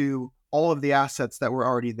speaks to all of the assets that were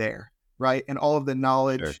already there, right? And all of the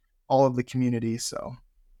knowledge, Sure. all of the community. So,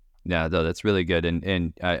 Yeah, though that's really good,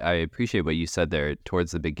 and I appreciate what you said there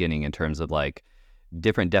towards the beginning in terms of like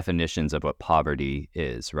different definitions of what poverty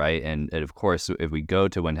is, right? And of course, if we go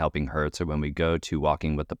to When Helping Hurts or when we go to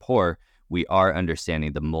Walking with the Poor, we are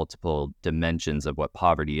understanding the multiple dimensions of what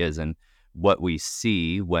poverty is, and what we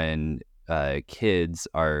see when kids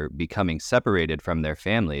are becoming separated from their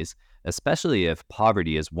families, especially if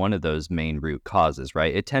poverty is one of those main root causes,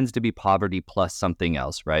 right? It tends to be poverty plus something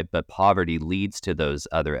else, right? But poverty leads to those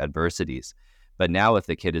other adversities. But now if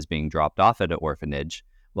the kid is being dropped off at an orphanage,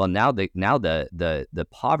 well, now the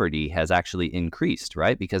poverty has actually increased,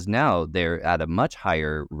 right? Because now they're at a much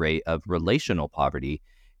higher rate of relational poverty,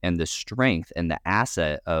 and the strength and the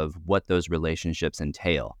asset of what those relationships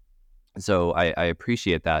entail. So I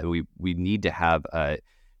appreciate that. We need to have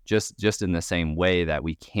just in the same way that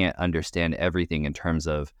we can't understand everything in terms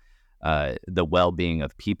of the well-being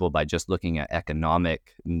of people by just looking at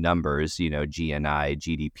economic numbers, GNI,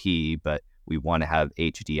 GDP, but we want to have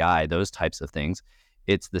HDI, those types of things.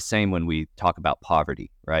 It's the same when we talk about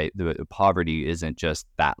poverty, right? The poverty isn't just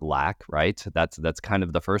that lack, right? That's kind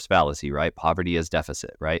of the first fallacy, right? Poverty is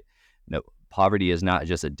deficit, right? No, poverty is not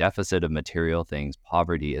just a deficit of material things.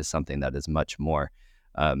 Poverty is something that is much more.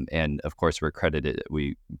 And of course, we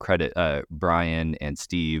credit Brian and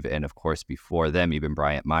Steve, and of course before them, even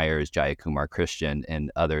Bryant Myers, Jayakumar Christian,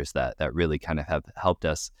 and others that really kind of have helped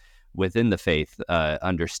us within the faith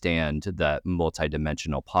understand that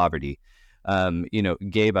multidimensional poverty.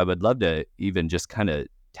 Gabe, I would love to even just kind of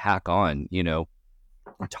tack on,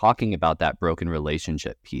 talking about that broken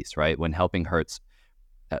relationship piece, right? When Helping Hurts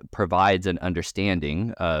provides an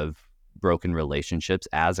understanding of broken relationships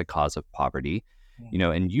as a cause of poverty,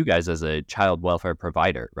 and you guys as a child welfare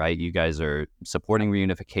provider, right? You guys are supporting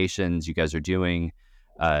reunifications. You guys are doing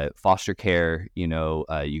foster care.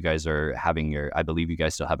 You guys are having I believe you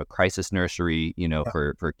guys still have a crisis nursery,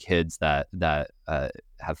 for kids that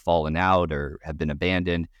have fallen out or have been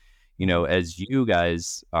abandoned. As you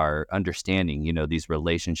guys are understanding, these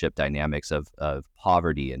relationship dynamics of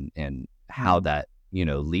poverty and how that,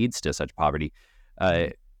 leads to such poverty,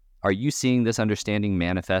 are you seeing this understanding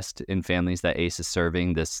manifest in families that ACE is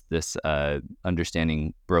serving, this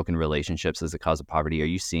understanding broken relationships as a cause of poverty? Are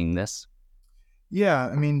you seeing this? Yeah,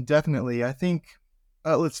 I mean, definitely. I think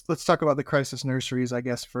let's talk about the crisis nurseries, I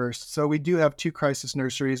guess, first. So we do have 2 crisis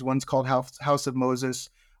nurseries. One's called House of Moses.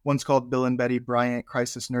 One's called Bill and Betty Bryant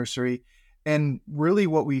Crisis Nursery. And really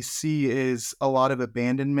what we see is a lot of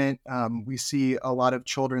abandonment. We see a lot of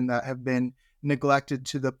children that have been neglected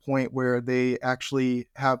to the point where they actually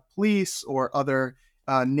have police or other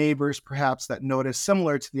neighbors perhaps that notice,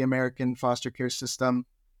 similar to the American foster care system,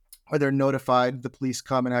 where they're notified, the police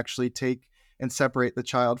come and actually take and separate the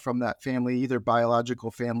child from that family, either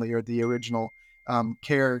biological family or the original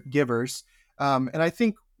caregivers. And I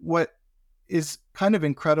think what is kind of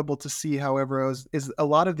incredible to see, however, is a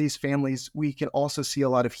lot of these families, we can also see a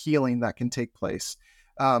lot of healing that can take place.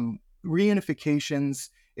 Reunifications,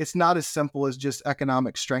 it's not as simple as just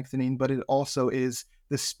economic strengthening, but it also is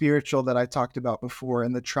the spiritual that I talked about before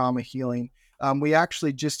and the trauma healing. We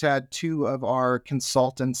actually just had 2 of our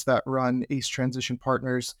consultants that run ACE Transition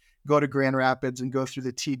Partners go to Grand Rapids and go through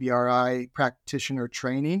the TBRI practitioner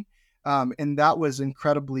training. And that was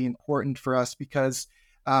incredibly important for us because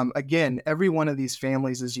again, every one of these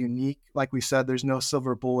families is unique. Like we said, there's no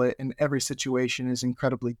silver bullet, and every situation is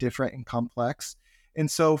incredibly different and complex. And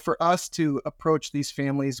so for us to approach these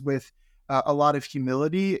families with a lot of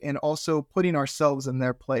humility and also putting ourselves in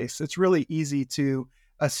their place, it's really easy to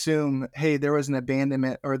assume, hey, there was an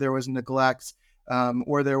abandonment or there was neglect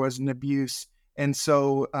or there was an abuse. And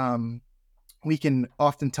so we can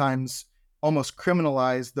oftentimes almost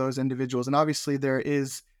criminalize those individuals. And obviously there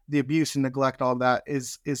is the abuse and neglect, all that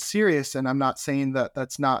is serious. And I'm not saying that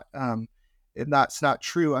that's not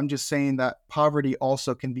true. I'm just saying that poverty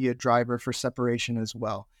also can be a driver for separation as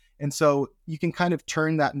well. And so you can kind of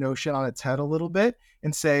turn that notion on its head a little bit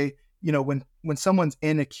and say, when someone's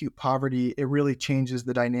in acute poverty, it really changes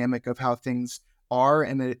the dynamic of how things are,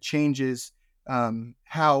 and it changes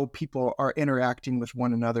how people are interacting with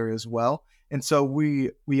one another as well. And so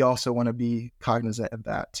we also want to be cognizant of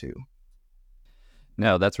that too.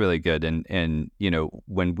 No, that's really good. And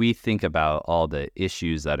when we think about all the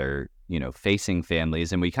issues that are, facing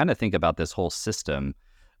families, and we kind of think about this whole system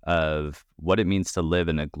of what it means to live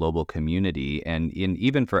in a global community, and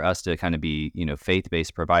even for us to kind of be,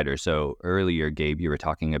 faith-based providers. So earlier, Gabe, you were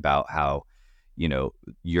talking about how,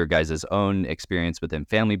 your guys' own experience within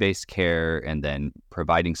family-based care and then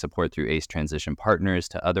providing support through ACE Transition Partners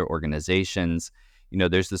to other organizations.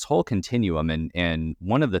 There's this whole continuum. And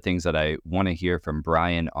one of the things that I want to hear from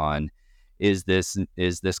Brian on is this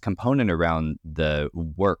component around the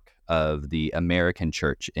work of the American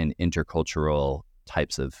church in intercultural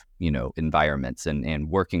types of, environments and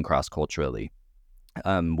working cross-culturally.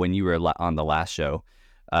 When you were on the last show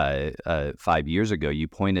 5 years ago, you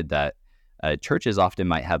pointed that churches often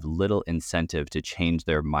might have little incentive to change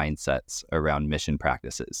their mindsets around mission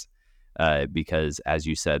practices. Because, as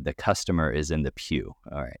you said, the customer is in the pew.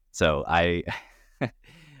 All right, so I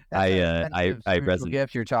resonate.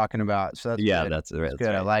 Gift you're talking about. So that's yeah, good. that's right.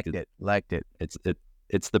 Good. I liked it.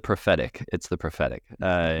 It's the prophetic.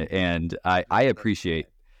 And I appreciate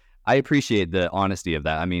the honesty of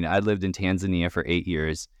that. I mean, I lived in Tanzania for 8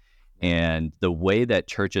 years. And the way that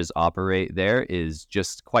churches operate there is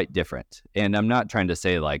just quite different. And I'm not trying to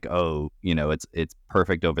say like, it's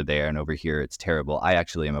perfect over there and over here it's terrible. I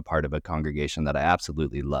actually am a part of a congregation that I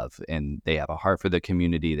absolutely love, and they have a heart for the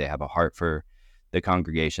community. They have a heart for the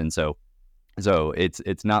congregation. So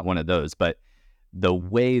it's not one of those, but the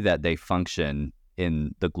way that they function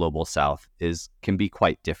in the global South can be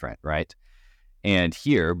quite different, right? And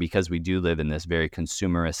here, because we do live in this very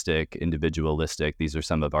consumeristic, individualistic, these are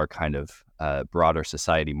some of our kind of broader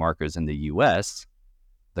society markers in the U.S.,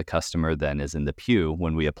 the customer then is in the pew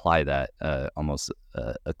when we apply that almost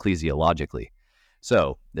ecclesiologically.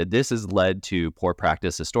 So this has led to poor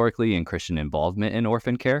practice historically in Christian involvement in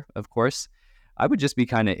orphan care, of course. I would just be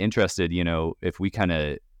kind of interested, if we kind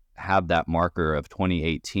of have that marker of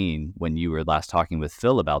 2018 when you were last talking with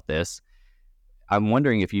Phil about this. I'm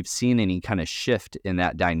wondering if you've seen any kind of shift in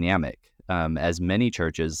that dynamic, as many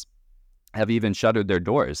churches have even shuttered their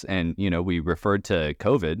doors. And, we referred to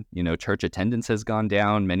COVID, church attendance has gone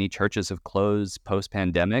down. Many churches have closed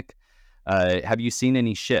post-pandemic. Have you seen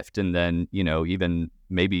any shift? And then, even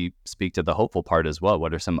maybe speak to the hopeful part as well.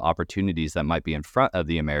 What are some opportunities that might be in front of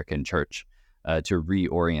the American church to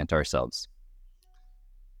reorient ourselves?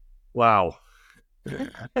 Wow.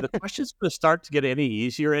 The question's going to start to get any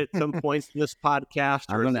easier at some points in this podcast.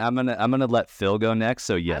 I'm gonna let Phil go next.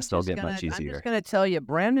 So yes, they'll get much easier. I'm just gonna tell you,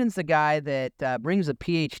 Brandon's the guy that brings the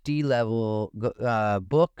PhD level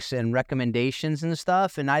books and recommendations and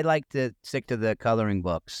stuff, and I like to stick to the coloring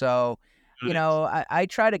books. So, I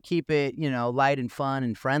try to keep it, light and fun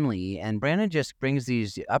and friendly, and Brandon just brings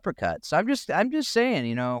these uppercuts. So I'm just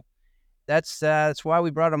saying, that's why we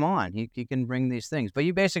brought him on. He can bring these things. But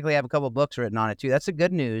you basically have a couple books written on it, too. That's the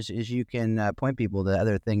good news, is you can point people to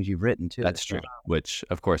other things you've written, too. That's true, which,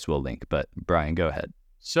 of course, we'll link. But, Brian, go ahead.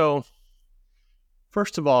 So,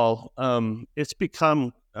 first of all, it's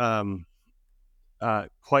become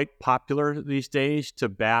quite popular these days to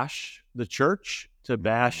bash the church, to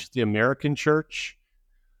bash the American church.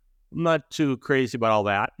 I'm not too crazy about all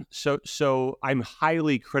that. So I'm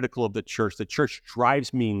highly critical of the church. The church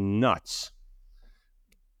drives me nuts.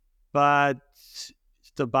 But it's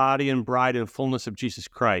the body and bride and fullness of Jesus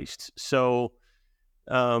Christ. So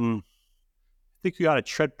I think we ought to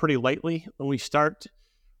tread pretty lightly when we start.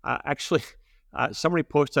 Somebody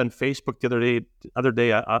posted on Facebook the other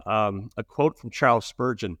day a quote from Charles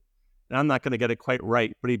Spurgeon. And I'm not going to get it quite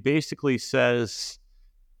right, but he basically says,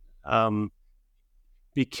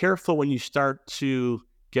 be careful when you start to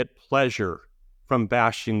get pleasure from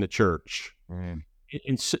bashing the church.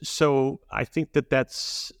 And so I think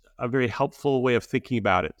that's a very helpful way of thinking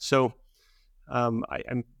about it. So I'm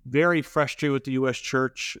very frustrated with the U.S.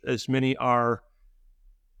 church, as many are,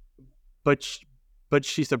 but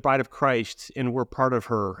she's the bride of Christ, and we're part of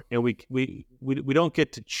her, and we don't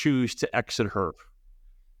get to choose to exit her.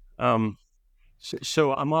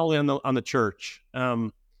 So I'm all in on the church.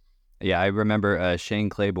 Yeah, I remember Shane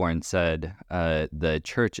Claiborne said, the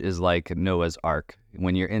church is like Noah's Ark.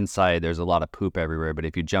 When you're inside, there's a lot of poop everywhere, but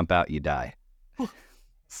if you jump out, you die.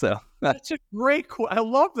 So that's a great quote. I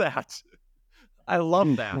love that.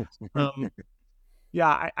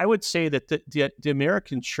 Yeah, I would say that the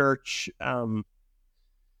American church, in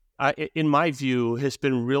my view, has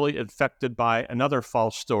been really affected by another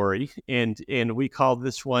false story. And we call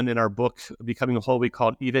this one in our book, Becoming Whole, we call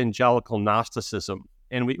it evangelical Gnosticism.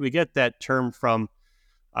 And we get that term from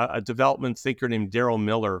a development thinker named Darrell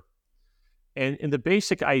Miller. And the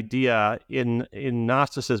basic idea in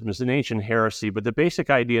Gnosticism is an ancient heresy, but the basic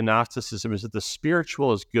idea in Gnosticism is that the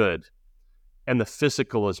spiritual is good and the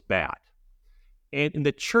physical is bad. And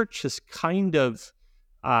the church has kind of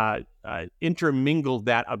intermingled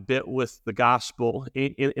that a bit with the gospel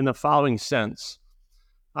in the following sense.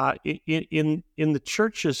 In the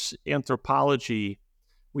church's anthropology,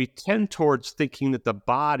 we tend towards thinking that the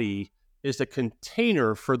body is a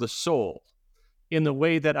container for the soul in the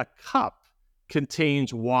way that a cup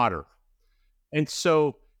contains water. And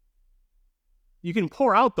so you can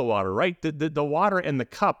pour out the water, right? The water and the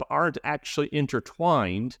cup aren't actually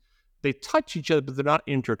intertwined. They touch each other, but they're not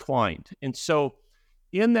intertwined. And so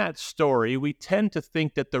in that story, we tend to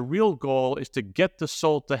think that the real goal is to get the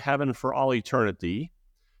soul to heaven for all eternity.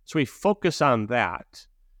 So we focus on that.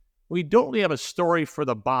 We don't really have a story for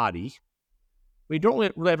the body. We don't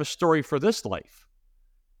really have a story for this life.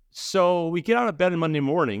 So we get out of bed on Monday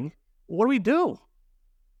morning. What do?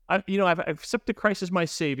 I've accepted Christ as my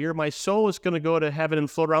Savior. My soul is going to go to heaven and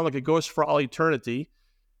float around like a ghost for all eternity.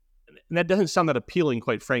 And that doesn't sound that appealing,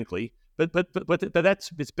 quite frankly. But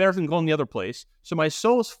it's better than going the other place. So my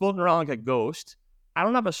soul is floating around like a ghost. I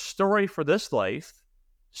don't have a story for this life.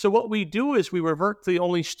 So what we do is we revert to the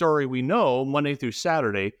only story we know, Monday through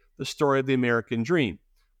Saturday, the story of the American dream,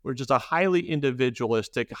 which is a highly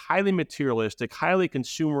individualistic, highly materialistic, highly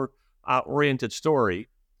consumer-oriented story.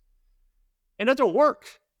 And it doesn't work.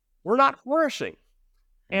 We're not flourishing.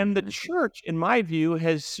 And the church, in my view,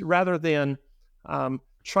 has, rather than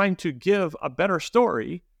trying to give a better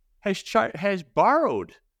story, has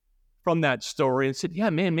borrowed from that story and said, yeah,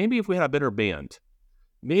 man, maybe if we had a better band,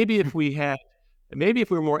 maybe if we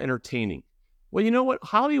were more entertaining. Well, you know what?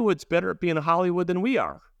 Hollywood's better at being a Hollywood than we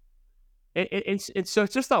are. And so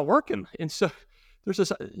it's just not working. And so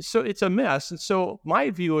so it's a mess. And so my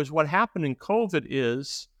view is what happened in COVID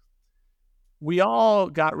is we all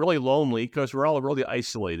got really lonely because we're all really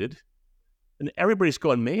isolated. And everybody's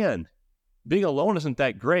going, man, being alone isn't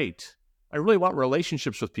that great. I really want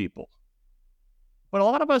relationships with people. But a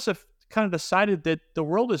lot of us have kind of decided that the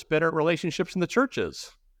world is better at relationships than the church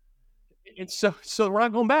is. And so we're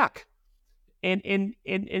not going back.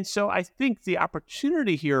 And so I think the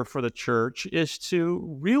opportunity here for the church is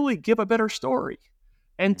to really give a better story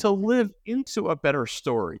and to live into a better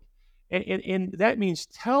story. And that means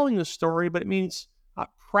telling the story, but it means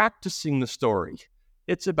practicing the story.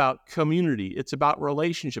 It's about community. It's about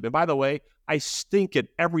relationship. And by the way, I stink at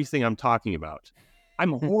everything I'm talking about.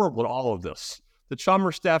 I'm horrible at all of this. The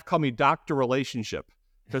Chalmers staff call me Dr. Relationship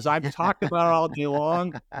because I've talked about it all day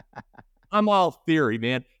long. I'm all theory,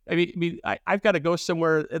 man. I've got to go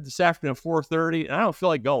somewhere this afternoon at 4:30, and I don't feel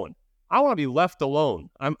like going. I want to be left alone.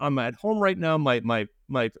 I'm at home right now. My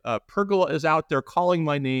pergola is out there calling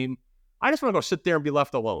my name. I just want to go sit there and be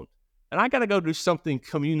left alone. And I got to go do something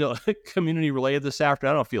community related this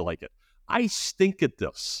afternoon. I don't feel like it. I stink at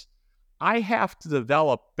this. I have to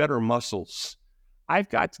develop better muscles. I've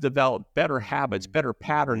got to develop better habits, better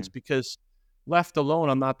patterns, because left alone,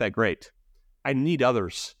 I'm not that great. I need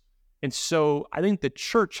others. And so I think the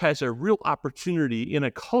church has a real opportunity in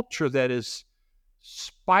a culture that is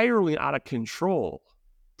spiraling out of control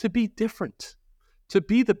to be different, to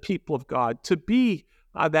be the people of God, to be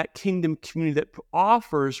that kingdom community that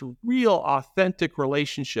offers real, authentic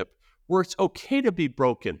relationship, where it's okay to be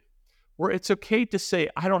broken, where it's okay to say,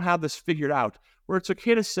 I don't have this figured out, where it's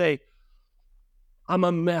okay to say, I'm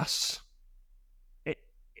a mess.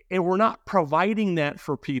 And we're not providing that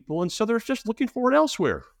for people, and so they're just looking for it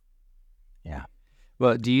elsewhere. Yeah.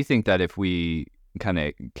 Well, do you think that if we kind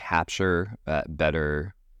of capture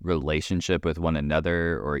better relationship with one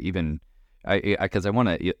another, or even, because I want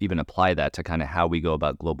to even apply that to kind of how we go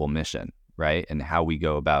about global mission, right? And how we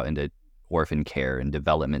go about into orphan care and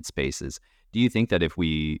development spaces. Do you think that if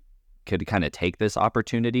we could kind of take this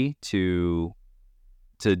opportunity to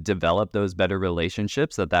develop those better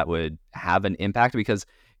relationships, that would have an impact? Because,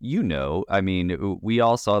 I mean, we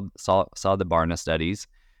all saw the Barna studies,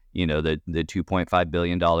 the $2.5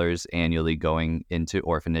 billion annually going into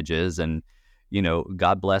orphanages, and,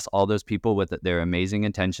 God bless all those people with their amazing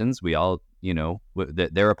intentions. We all,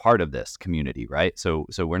 they're a part of this community, right? So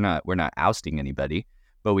we're not ousting anybody,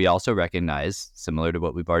 but we also recognize, similar to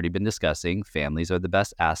what we've already been discussing, families are the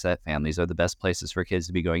best asset. Families are the best places for kids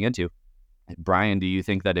to be going into. Brian, do you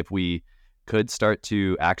think that if we could start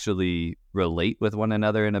to actually relate with one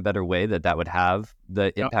another in a better way, that would have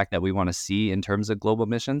the impact that we want to see in terms of global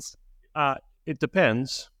missions? It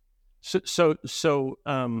depends. So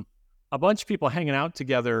a bunch of people hanging out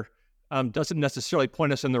together doesn't necessarily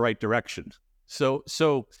point us in the right direction. So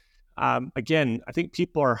again, I think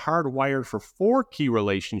people are hardwired for 4 key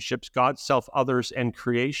relationships: God, self, others, and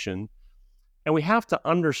creation. And we have to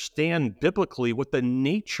understand biblically what the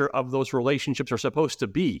nature of those relationships are supposed to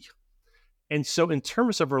be. And so in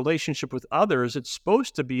terms of relationship with others, it's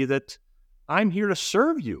supposed to be that I'm here to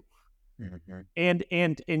serve you. Mm-hmm.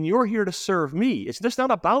 And you're here to serve me. It's just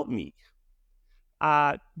not about me.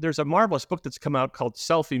 There's a marvelous book that's come out called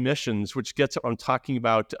Selfie Missions, which gets on talking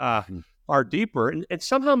about far deeper. And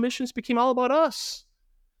somehow missions became all about us.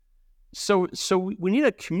 So we need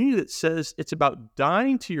a community that says it's about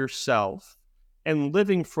dying to yourself and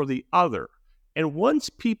living for the other. And once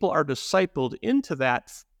people are discipled into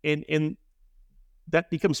that, and that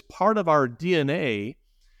becomes part of our DNA,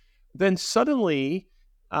 then suddenly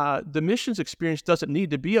the missions experience doesn't need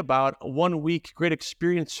to be about a 1 week great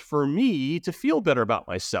experience for me to feel better about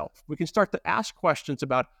myself. We can start to ask questions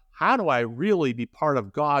about, how do I really be part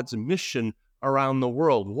of God's mission around the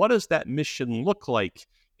world? What does that mission look like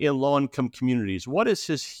in low-income communities? What does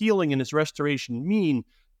his healing and his restoration mean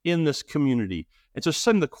in this community? And so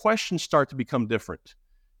suddenly the questions start to become different.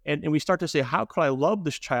 And we start to say, how could I love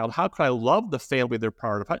this child? How could I love the family they're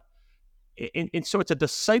part of? And so it's a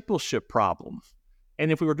discipleship problem.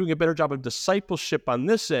 And if we were doing a better job of discipleship on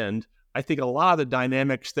this end, I think a lot of the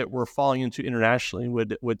dynamics that we're falling into internationally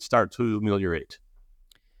would start to ameliorate.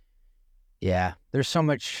 Yeah, there's so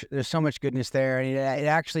much goodness there. And it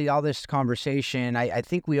actually, all this conversation, I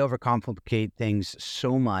think we overcomplicate things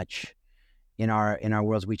so much in our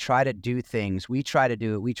worlds. We try to do things. We try to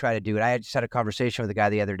do it. I just had a conversation with a guy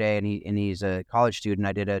the other day, and he's a college student.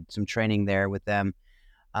 I did some training there with them.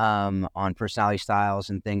 on personality styles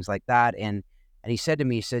and things like that. And he said to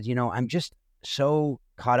me, he said, I'm just so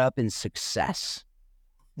caught up in success.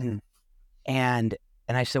 Mm. And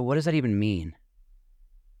I said, what does that even mean?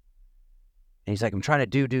 And he's like, I'm trying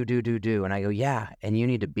to do. And I go, yeah, and you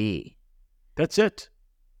need to be. That's it.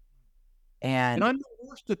 And I'm the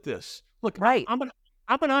worst at this. Look, right. I'm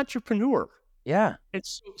an entrepreneur. Yeah. And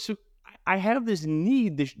so I have this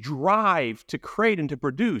need, this drive to create and to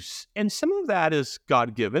produce. And some of that is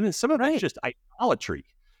God-given, and some of it's just idolatry.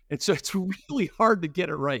 And so it's really hard to get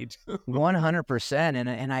it right. 100%.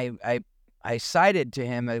 And I cited to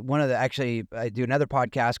him I do another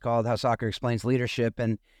podcast called How Soccer Explains Leadership,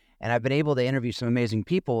 and I've been able to interview some amazing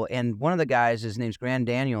people. And one of the guys, his name's Graham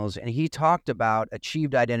Daniels, and he talked about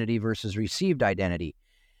achieved identity versus received identity.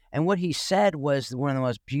 And what he said was one of the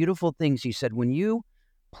most beautiful things. He said, when you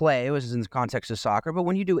play, it was in the context of soccer, but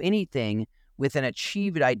when you do anything with an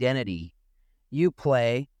achieved identity, you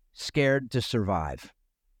play scared to survive.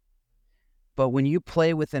 But when you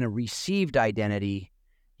play within a received identity,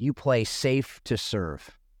 you play safe to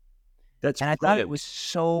serve. And I thought it was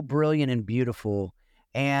so brilliant and beautiful.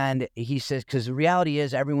 And he says, because the reality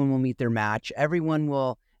is everyone will meet their match. Everyone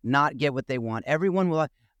will not get what they want. Everyone will.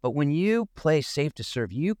 But when you play safe to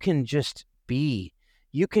serve, you can just be.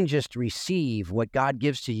 You can just receive what God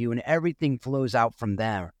gives to you, and everything flows out from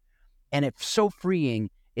there. And it's so freeing.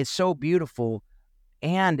 It's so beautiful.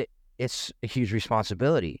 And it's a huge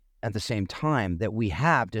responsibility at the same time that we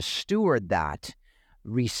have to steward that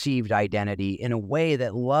received identity in a way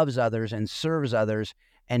that loves others and serves others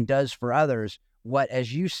and does for others what,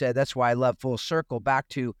 as you said, that's why I love full circle back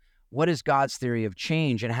to what is God's theory of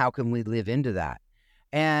change and how can we live into that?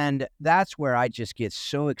 And that's where I just get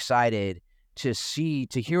so excited to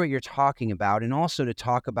hear what you're talking about, and also to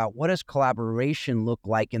talk about what does collaboration look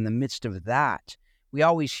like in the midst of that. We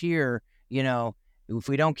always hear, if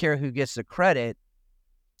we don't care who gets the credit,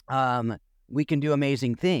 we can do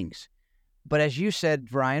amazing things. But as you said,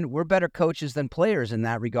 Brian, we're better coaches than players in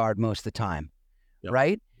that regard most of the time,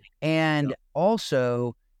 right? And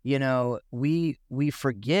also, we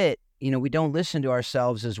forget, we don't listen to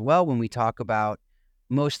ourselves as well when we talk about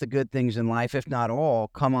most of the good things in life, if not all,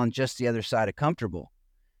 come on just the other side of comfortable.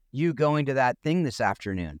 You going to that thing this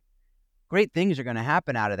afternoon, great things are going to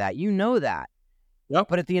happen out of that. You know that. Yep.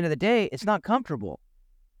 But at the end of the day, it's not comfortable.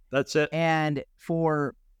 That's it. And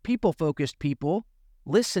for people-focused people,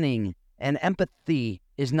 listening and empathy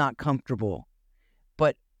is not comfortable.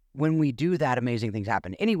 But when we do that, amazing things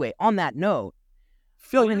happen. Anyway, on that note,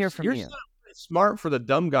 Phil, I hear from you. Smart for the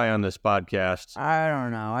dumb guy on this podcast. I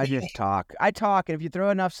don't know. I just talk. I talk, and if you throw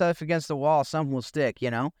enough stuff against the wall, something will stick,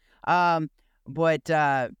 But I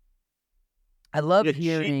love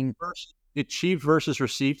hearing... The achieved versus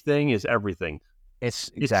received thing is everything.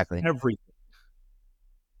 It's exactly everything.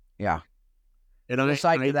 Yeah. And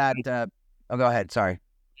aside to that, go ahead. Sorry.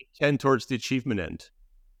 I tend towards the achievement end.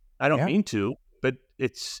 I don't mean to, but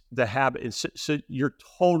it's the habit. So you're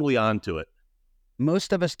totally onto it.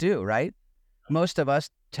 Most of us do, right? Most of us,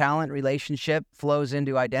 talent relationship flows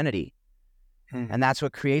into identity. And that's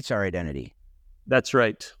what creates our identity. That's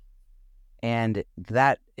right. And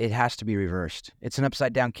that, it has to be reversed. It's an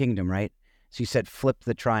upside down kingdom, right? So you said flip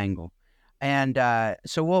the triangle. And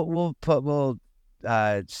so we'll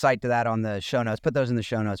cite to that on the show notes. Put those in the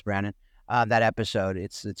show notes, Brandon. That episode.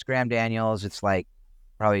 It's Graham Daniels. It's like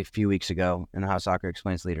probably a few weeks ago in How Soccer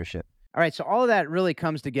Explains Leadership. All right, so all of that really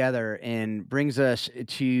comes together and brings us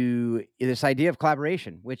to this idea of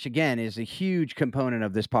collaboration, which, again, is a huge component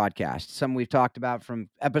of this podcast. Something we've talked about from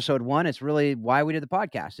episode 1. It's really why we did the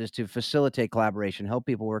podcast, is to facilitate collaboration, help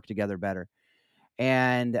people work together better.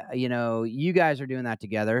 And, you guys are doing that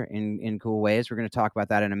together in cool ways. We're going to talk about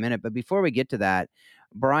that in a minute. But before we get to that,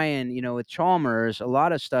 Brian, with Chalmers, a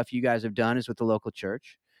lot of stuff you guys have done is with the local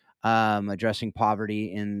church, addressing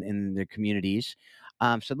poverty in the communities.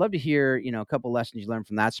 So I'd love to hear, a couple lessons you learned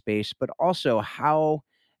from that space, but also how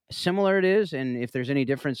similar it is, and if there's any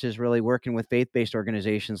differences really working with faith-based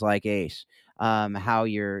organizations like ACE, how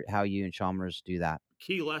you and Chalmers do that.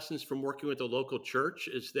 Key lessons from working with the local church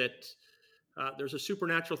is that there's a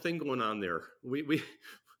supernatural thing going on there.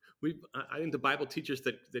 I think the Bible teaches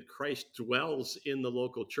that Christ dwells in the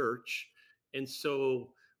local church, and so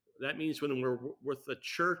that means when we're with a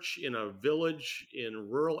church in a village in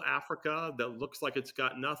rural Africa that looks like it's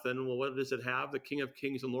got nothing, well, what does it have? The King of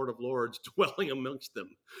Kings and Lord of Lords dwelling amongst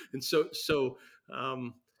them. And so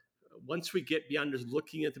once we get beyond just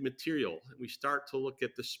looking at the material, we start to look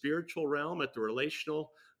at the spiritual realm, at the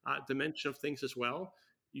relational dimension of things as well.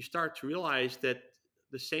 You start to realize that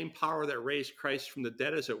the same power that raised Christ from the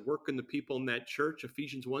dead is at work in the people in that church.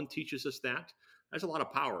 Ephesians 1 teaches us that. That's a lot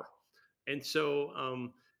of power. And so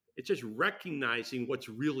it's just recognizing what's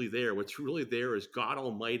really there. What's really there is God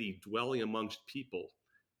Almighty dwelling amongst people.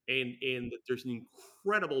 And that there's an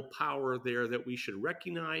incredible power there that we should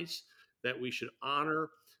recognize, that we should honor,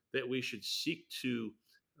 that we should seek to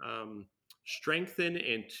strengthen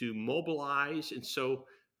and to mobilize. And so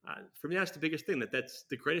for me, that's the biggest thing, that's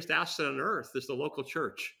the greatest asset on earth is the local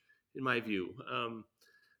church, in my view.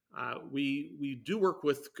 We do work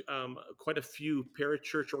with quite a few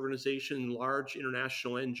parachurch organizations, large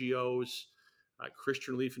international NGOs,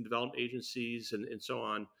 Christian relief and development agencies, and so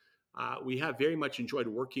on. We have very much enjoyed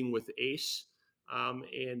working with ACE,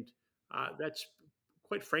 and that's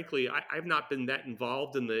quite frankly, I've not been that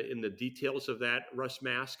involved in the details of that. Russ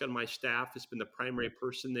Mask on my staff has been the primary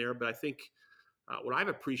person there, but I think what I've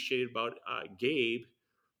appreciated about Gabe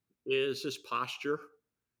is his posture.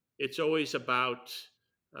 It's always about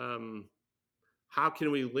how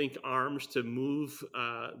can we link arms to move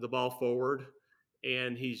the ball forward,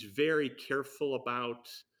 and he's very careful about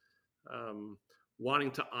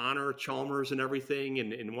wanting to honor Chalmers and everything,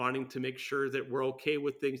 and wanting to make sure that we're okay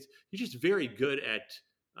with things. He's just very good at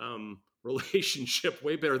relationship,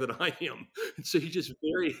 way better than I am. And so he's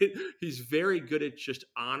very good at just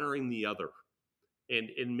honoring the other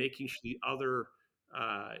and making sure the other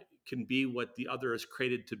can be what the other is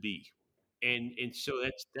created to be. And so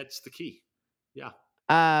that's the key. Yeah.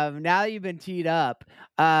 Now that you've been teed up,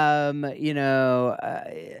 I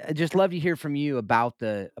just love to hear from you about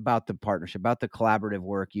the partnership, about the collaborative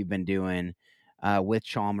work you've been doing with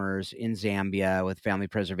Chalmers in Zambia with Family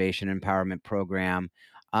Preservation Empowerment Program.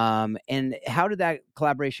 And how did that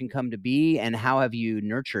collaboration come to be, and how have you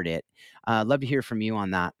nurtured it? Love to hear from you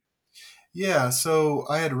on that. Yeah, so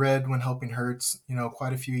I had read When Helping Hurts,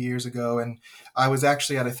 quite a few years ago, and I was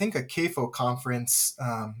actually at, I think, a CAFO conference.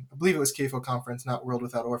 I believe it was CAFO conference, not World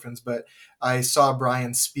Without Orphans, but I saw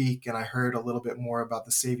Brian speak, and I heard a little bit more about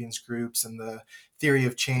the savings groups and the theory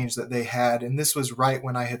of change that they had. And this was right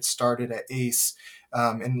when I had started at ACE.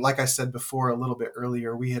 And like I said before, a little bit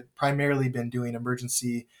earlier, we had primarily been doing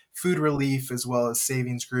emergency food relief as well as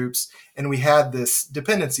savings groups. And we had this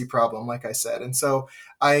dependency problem, like I said. And so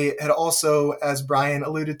I had also, as Brian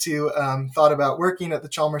alluded to, thought about working at the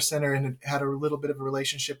Chalmers Center and had a little bit of a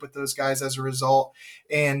relationship with those guys as a result.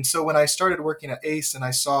 And so when I started working at ACE and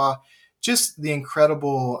I saw just the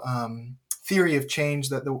incredible theory of change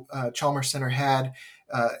that the Chalmers Center had,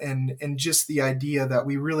 and just the idea that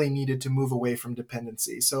we really needed to move away from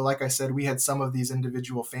dependency. So like I said, we had some of these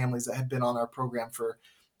individual families that had been on our program for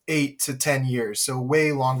 8 to 10 years. So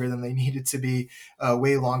way longer than they needed to be,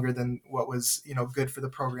 way longer than what was, good for the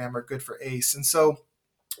program or good for ACE. And so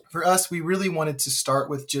for us, we really wanted to start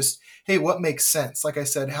with just, hey, what makes sense? Like I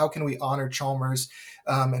said, how can we honor Chalmers,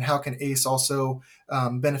 and how can ACE also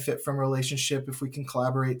benefit from a relationship if we can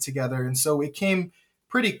collaborate together? And so it came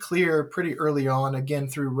pretty clear pretty early on, again,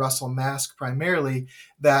 through Russell Mask primarily,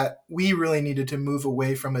 that we really needed to move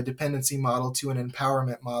away from a dependency model to an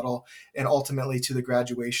empowerment model, and ultimately to the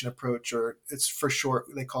graduation approach, or it's for short,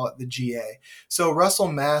 they call it the GA. So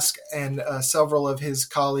Russell Mask and several of his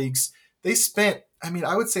colleagues, they spent,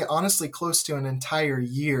 I would say honestly, close to an entire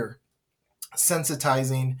year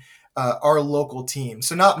sensitizing our local team.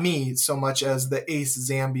 So not me so much as the ACE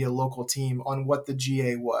Zambia local team on what the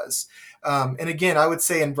GA was. And again, I would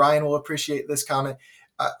say, and Brian will appreciate this comment,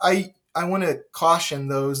 I want to caution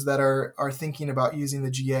those that are thinking about using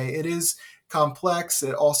the GA. It is complex.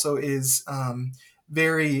 It also is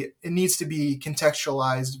it needs to be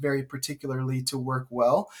contextualized very particularly to work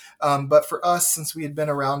well. But for us, since we had been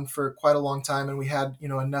around for quite a long time and we had,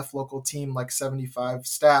 enough local team, like 75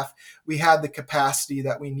 staff, we had the capacity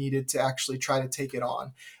that we needed to actually try to take it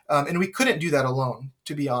on. And we couldn't do that alone,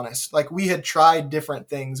 to be honest. Like, we had tried different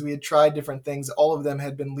things. All of them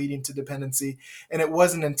had been leading to dependency. And it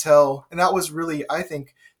wasn't until, and that was really, I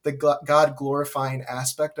think, the God glorifying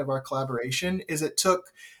aspect of our collaboration, is it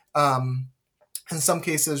took, in some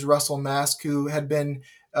cases, Russell Mask, who had been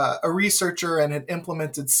a researcher and had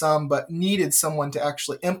implemented some, but needed someone to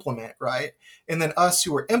actually implement, right? And then us,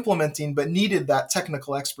 who were implementing, but needed that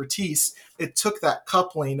technical expertise. It took that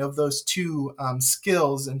coupling of those two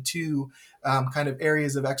skills and two kind of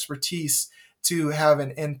areas of expertise to have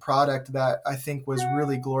an end product that I think was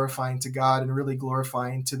really glorifying to God and really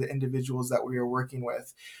glorifying to the individuals that we were working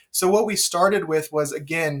with. So what we started with was,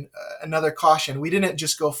 again, another caution. We didn't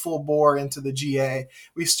just go full bore into the GA.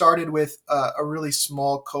 We started with a really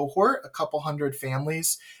small cohort, a couple hundred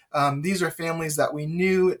families. These are families that we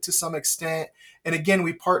knew to some extent. And again,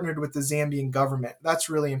 we partnered with the Zambian government.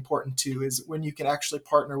 That's really important too, is when you can actually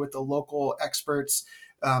partner with the local experts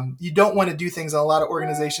you don't want to do things. And a lot of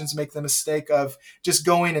organizations make the mistake of just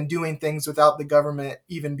going and doing things without the government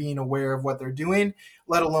even being aware of what they're doing,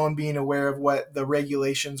 let alone being aware of what the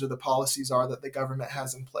regulations or the policies are that the government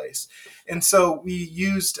has in place. And so we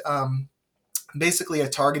used basically a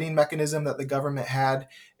targeting mechanism that the government had,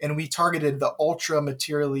 and we targeted the ultra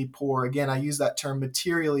materially poor. Again, I use that term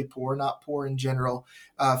materially poor, not poor in general,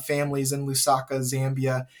 families in Lusaka,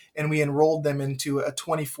 Zambia, and we enrolled them into a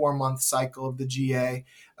 24-month cycle of the GA.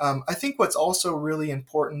 I think what's also really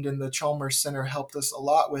important, and the Chalmers Center helped us a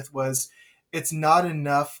lot with, was it's not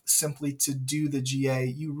enough simply to do the GA.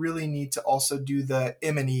 You really need to also do the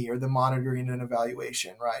M&E, or the monitoring and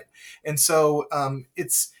evaluation, right? And so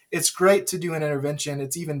it's great to do an intervention.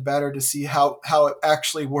 It's even better to see how it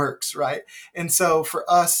actually works, right? And so for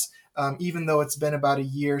us, even though it's been about a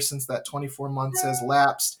year since that 24 months has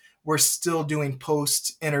lapsed, we're still doing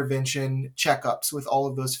post-intervention checkups with all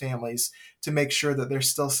of those families to make sure that they're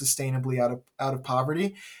still sustainably out of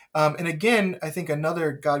poverty. And again, I think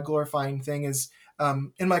another God-glorifying thing is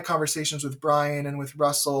in my conversations with Brian and with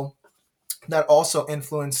Russell, that also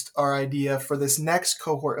influenced our idea for this next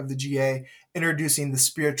cohort of the GA, introducing the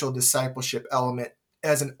spiritual discipleship element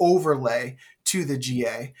as an overlay to the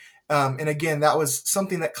GA. And again, that was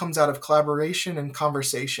something that comes out of collaboration and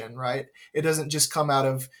conversation, right? It doesn't just come out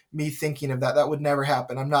of me thinking of that. That would never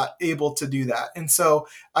happen. I'm not able to do that. And so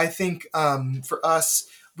I think for us,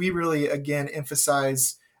 we really, again,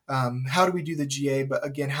 emphasize how do we do the GA, but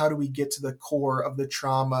again, how do we get to the core of the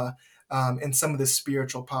trauma and some of the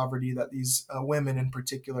spiritual poverty that these women in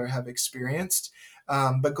particular have experienced.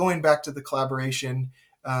 But going back to the collaboration,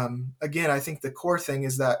 again, I think the core thing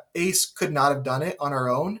is that ACE could not have done it on our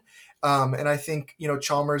own. And I think,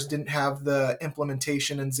 Chalmers didn't have the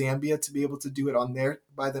implementation in Zambia to be able to do it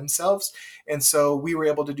by themselves. And so we were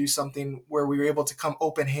able to do something where we were able to come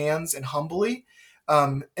open hands and humbly.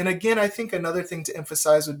 And again, I think another thing to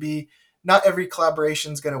emphasize would be, not every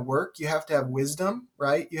collaboration is going to work. You have to have wisdom,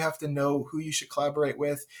 right? You have to know who you should collaborate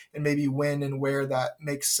with and maybe when and where that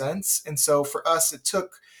makes sense. And so for us, it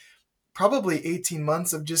took probably 18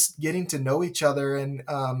 months of just getting to know each other and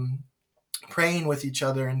praying with each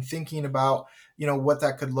other and thinking about, what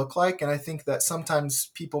that could look like. And I think that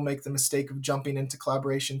sometimes people make the mistake of jumping into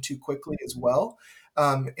collaboration too quickly as well.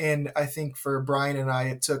 And I think for Brian and I,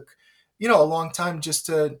 it took a long time just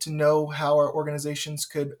to know how our organizations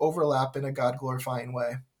could overlap in a God-glorifying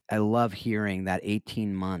way. I love hearing that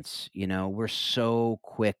 18 months. We're so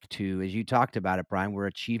quick to, as you talked about it, Brian, we're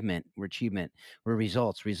achievement, we're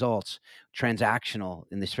results, transactional,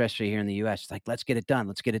 and especially here in the US, it's like, let's get it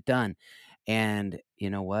done. And you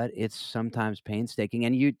know what? It's sometimes painstaking.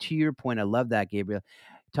 And to your point, I love that, Gabriel.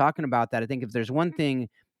 Talking about that, I think if there's one thing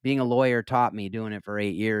being a lawyer taught me, doing it for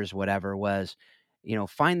 8 years, whatever, was,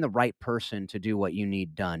 find the right person to do what you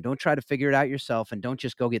need done. Don't try to figure it out yourself, and don't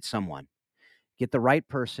just go get someone. Get the right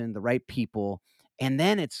person, the right people. And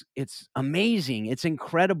then it's amazing. It's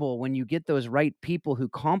incredible when you get those right people who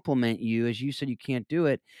complement you. As you said, you can't do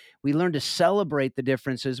it. We learn to celebrate the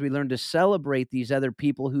differences. We learn to celebrate these other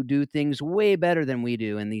people who do things way better than we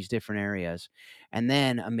do in these different areas. And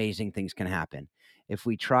then amazing things can happen. If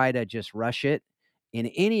we try to just rush it in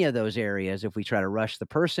any of those areas, if we try to rush the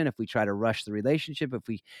person, if we try to rush the relationship,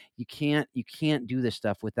 you can't do this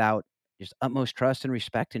stuff without just utmost trust and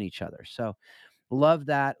respect in each other. So love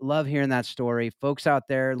that. Love hearing that story. Folks out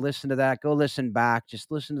there, listen to that. Go listen back.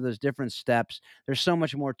 Just listen to those different steps. There's so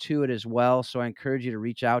much more to it as well. So I encourage you to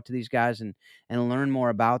reach out to these guys and learn more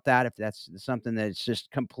about that. If that's something that's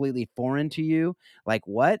just completely foreign to you, like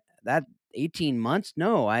what? That 18 months?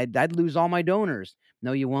 No, I'd lose all my donors.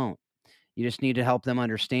 No, you won't. You just need to help them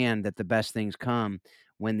understand that the best things come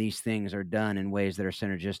when these things are done in ways that are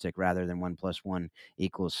synergistic rather than 1 + 1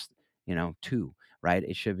 = 2, right?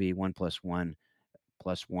 It should be 1 + 1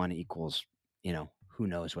 + 1 = who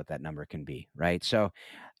knows what that number can be, right? So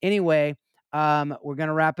anyway, we're going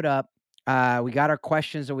to wrap it up. We got our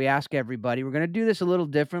questions that we ask everybody. We're going to do this a little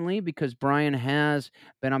differently because Brian has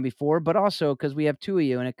been on before, but also because we have two of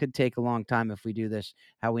you, and it could take a long time if we do this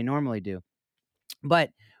how we normally do.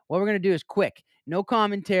 But what we're going to do is quick. No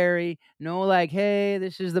commentary. No like, hey,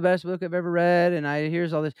 this is the best book I've ever read, and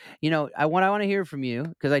here's all this. I want to hear from you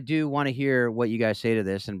because I do want to hear what you guys say to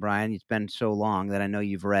this. And Brian, it's been so long that I know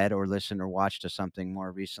you've read or listened or watched to something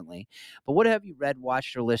more recently. But what have you read,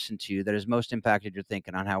 watched, or listened to that has most impacted your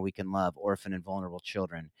thinking on how we can love orphan and vulnerable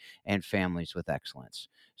children and families with excellence?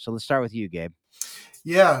 So let's start with you, Gabe.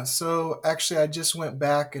 Yeah, so actually I just went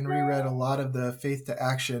back and reread a lot of the Faith to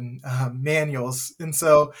Action manuals. And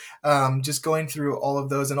so just going through all of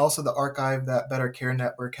those, and also the archive that Better Care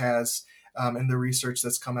Network has, and the research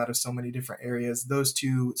that's come out of so many different areas. Those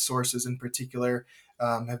two sources in particular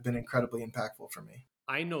have been incredibly impactful for me.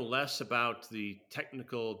 I know less about the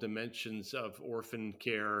technical dimensions of orphan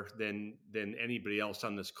care than anybody else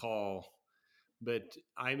on this call, but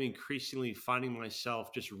I'm increasingly finding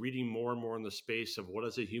myself just reading more and more in the space of what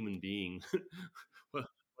is a human being? what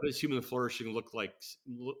does human flourishing look like?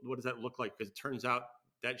 What does that look like? Because it turns out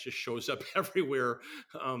that just shows up everywhere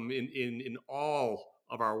in all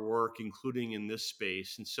of our work, including in this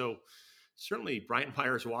space. And so certainly Bryant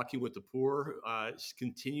Myers Walking with the Poor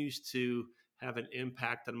continues to have an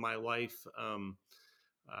impact on my life.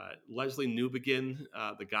 Leslie Newbegin,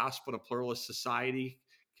 The Gospel in a Pluralist Society,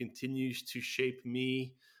 continues to shape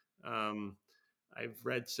me. I've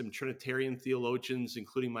read some Trinitarian theologians,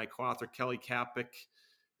 including my co-author Kelly Kapic.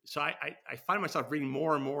 So I find myself reading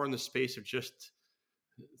more and more in the space of just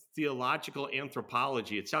theological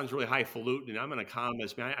anthropology. It sounds really highfalutin, and I'm an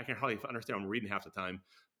economist. Man, I can hardly understand what I'm reading half the time.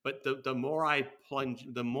 But the more I plunge,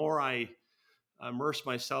 the more I immerse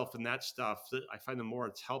myself in that stuff, I find the more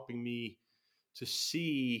it's helping me to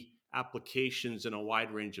see applications in a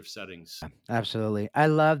wide range of settings. Absolutely. I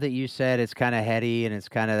love that you said it's kind of heady and it's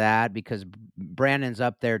kind of that, because Brandon's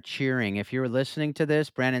up there cheering. If you're listening to this,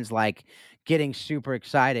 Brandon's like getting super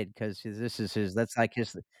excited because this is that's like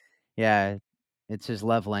his, yeah, it's his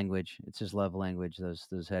love language. It's his love language,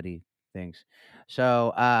 those heady things.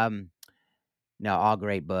 So, no, all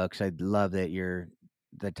great books. I love that you're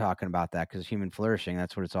talking about that, because human flourishing,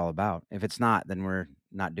 that's what it's all about. If it's not, then we're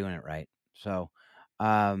not doing it right. So,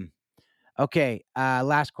 okay,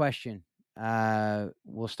 last question.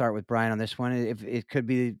 We'll start with Brian on this one. If it could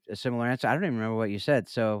be a similar answer, I don't even remember what you said.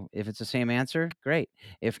 So if it's the same answer, great.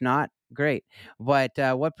 If not, great. But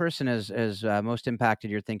what person has most impacted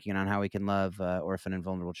your thinking on how we can love orphan and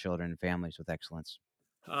vulnerable children and families with excellence?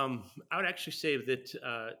 I would actually say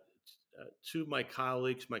that two of my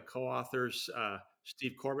colleagues, my co-authors,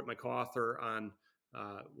 Steve Corbett, my co-author on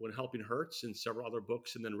When Helping Hurts, and several other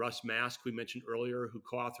books, and then Russ Mask, we mentioned earlier, who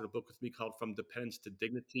co-authored a book with me called From Dependence to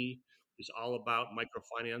Dignity, which is all about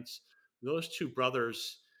microfinance. Those two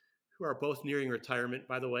brothers, who are both nearing retirement,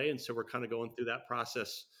 by the way, and so we're kind of going through that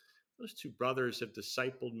process. Those two brothers have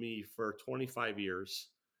discipled me for 25 years,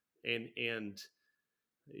 and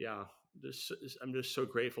yeah, I'm just so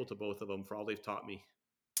grateful to both of them for all they've taught me.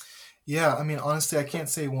 Yeah, I mean, honestly, I can't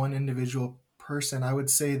say one individual person. I would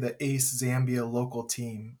say the ACE Zambia local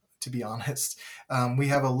team, to be honest. We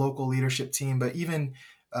have a local leadership team, but even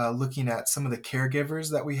looking at some of the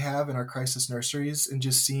caregivers that we have in our crisis nurseries and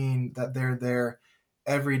just seeing that they're there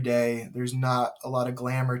every day. There's not a lot of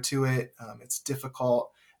glamour to it. It's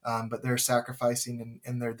difficult, but they're sacrificing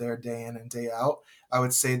and they're there day in and day out. I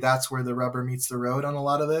would say that's where the rubber meets the road on a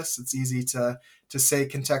lot of this. It's easy to say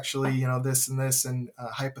contextually, this and this and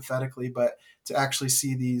hypothetically, but to actually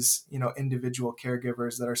see these, individual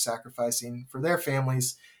caregivers that are sacrificing for their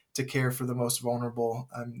families to care for the most vulnerable.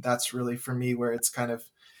 That's really for me where it's kind of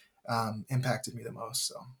impacted me the most.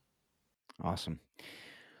 So Awesome.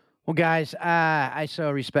 Well, guys, I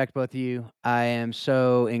so respect both of you. I am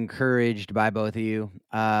so encouraged by both of you,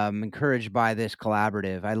 encouraged by this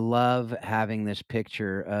collaborative. I love having this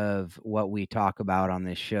picture of what we talk about on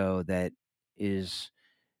this show that is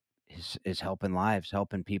helping lives,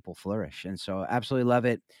 helping people flourish. And so absolutely love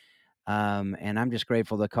it. And I'm just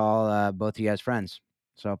grateful to call both of you guys friends.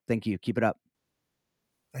 So thank you. Keep it up.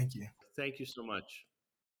 thank you. Thank you so much.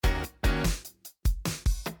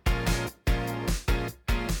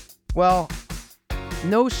 Well,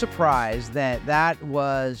 no surprise that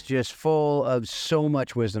was just full of so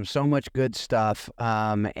much wisdom, so much good stuff.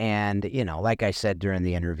 And, like I said during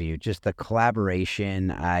the interview, just the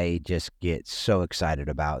collaboration, I just get so excited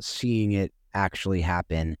about seeing it actually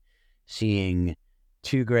happen, seeing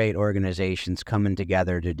two great organizations coming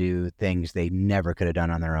together to do things they never could have done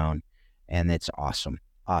on their own. And it's awesome.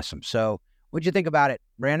 Awesome. So what'd you think about it,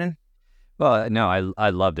 Brandon? Well, no, I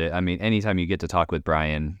loved it. I mean, anytime you get to talk with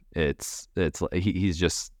Brian, he's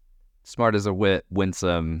just smart as a whip,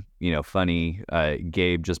 winsome, funny.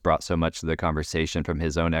 Gabe just brought so much to the conversation from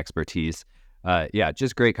his own expertise. Yeah,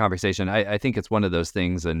 just great conversation. I think it's one of those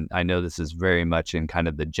things, and I know this is very much in kind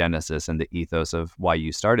of the genesis and the ethos of why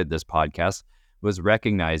you started this podcast, was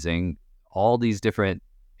recognizing all these different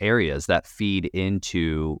areas that feed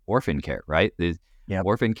into orphan care, right? Yep.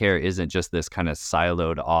 Orphan care isn't just this kind of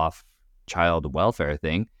siloed off child welfare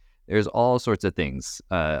thing. There's all sorts of things,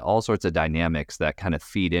 all sorts of dynamics that kind of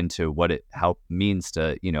feed into what it means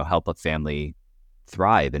to, help a family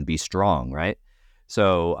thrive and be strong, right?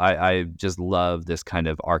 So I just love this kind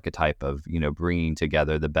of archetype of, bringing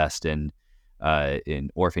together the best in in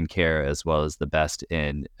orphan care, as well as the best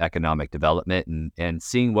in economic development, and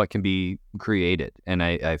seeing what can be created. And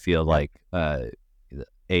I feel like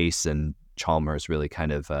Ace and Chalmers really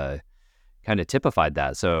kind of typified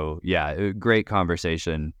that. So yeah, a great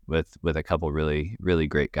conversation with a couple really, really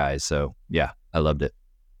great guys. So yeah, I loved it.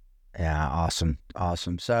 Yeah, awesome.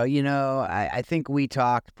 So, I think we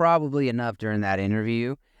talked probably enough during that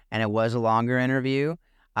interview, and it was a longer interview.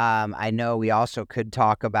 I know we also could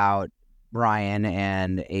talk about Brian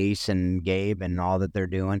and Ace and Gabe and all that they're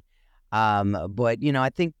doing. But, I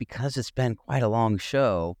think because it's been quite a long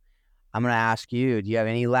show, I'm going to ask you, do you have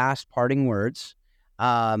any last parting words?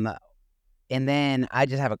 And then I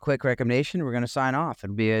just have a quick recommendation. We're going to sign off.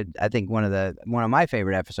 It'll be, I think, one of my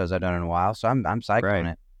favorite episodes I've done in a while. So I'm psyched on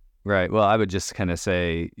it. Right. Well, I would just kind of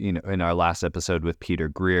say, in our last episode with Peter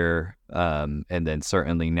Greer, and then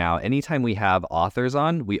certainly now, anytime we have authors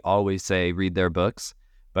on, we always say read their books.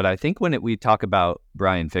 But I think when we talk about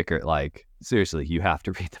Brian Fikkert, like, seriously, you have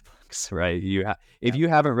to read the books, right? If you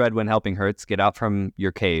haven't read When Helping Hurts, get out from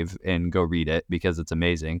your cave and go read it, because it's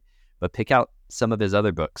amazing. But pick out some of his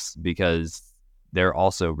other books, because they're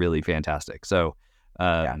also really fantastic. So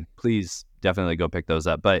please definitely go pick those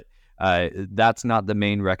up. But that's not the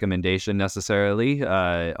main recommendation necessarily,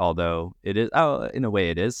 although it is. Oh, in a way,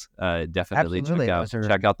 it is. Definitely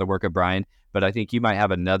check out the work of Brian. But I think you might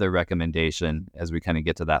have another recommendation as we kind of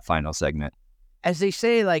get to that final segment. As they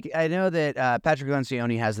say, like, I know that Patrick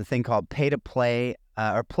Lencioni has the thing called pay to play,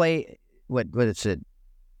 or play. What is it?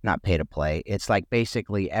 Not pay to play. It's like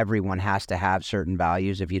basically everyone has to have certain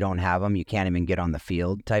values. If you don't have them, you can't even get on the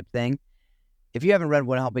field type thing. If you haven't read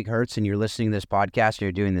When Helping Hurts and you're listening to this podcast or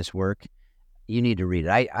you're doing this work, you need to read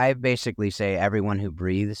it. I basically say everyone who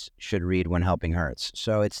breathes should read When Helping Hurts.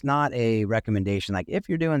 So it's not a recommendation like if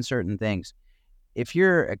you're doing certain things. If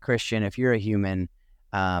you're a Christian, if you're a human,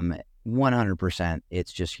 100%,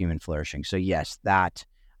 it's just human flourishing. So yes, that.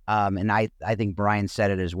 And I think Brian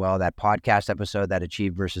said it as well, that podcast episode, that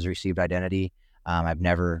achieved versus received identity. I've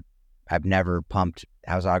never pumped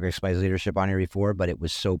How's Augur Explains Leadership on here before, but it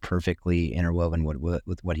was so perfectly interwoven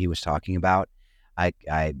with what he was talking about.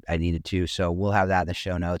 I needed to, so we'll have that in the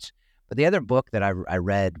show notes. But the other book that I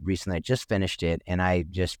read recently, I just finished it, and I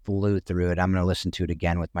just flew through it. I'm going to listen to it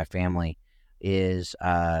again with my family. Is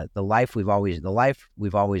the life we've always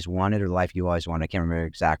wanted, or the life you always wanted. I can't remember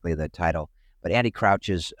exactly the title, but Andy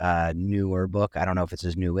Crouch's newer book. I don't know if it's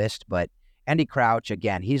his newest, but Andy Crouch,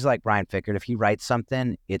 again, he's like Brian Fikkert. If he writes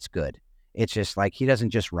something, it's good. It's just like he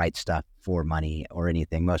doesn't just write stuff for money or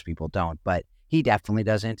anything. Most people don't, but he definitely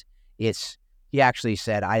doesn't. He actually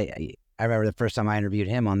said, I remember the first time I interviewed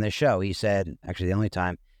him on this show, he said, actually the only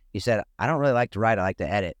time, he said, I don't really like to write, I like to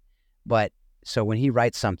edit. But so when he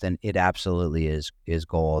writes something, it absolutely is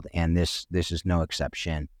gold. And this is no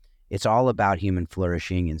exception. It's all about human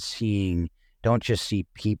flourishing and seeing, don't just see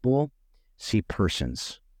people, see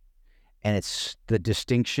persons. And it's the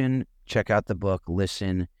distinction. Check out the book,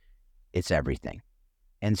 listen, it's everything.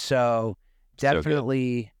 And so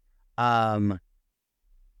definitely,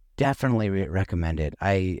 definitely recommend it.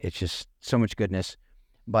 It's just so much goodness.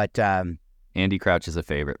 But Andy Crouch is a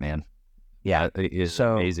favorite, man. Yeah, he's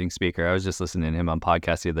an amazing speaker. I was just listening to him on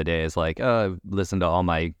podcast the other day. It's like, listen to all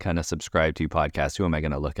my kind of subscribe to podcasts. Who am I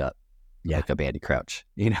going to look up? Yeah. Look up Andy Crouch,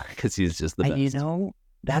 because he's just the best. And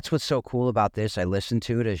that's what's so cool about this. I listen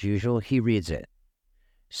to it as usual. He reads it.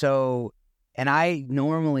 So, and I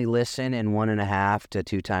normally listen in 1.5 to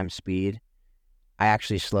 2 times speed. I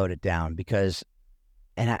actually slowed it down because,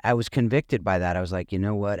 and I was convicted by that. I was like, you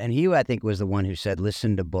know what? And he, I think, was the one who said,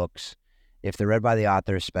 listen to books. If they're read by the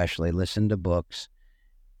author especially, listen to books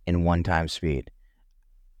in 1 time speed.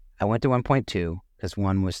 I went to 1.2 because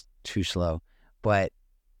 1 was too slow, but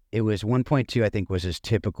it was 1.2, I think, was as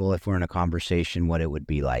typical if we're in a conversation, what it would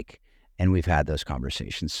be like. And we've had those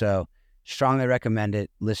conversations. So strongly recommend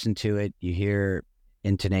it. Listen to it. You hear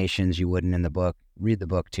intonations you wouldn't in the book. Read the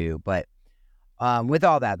book too. But with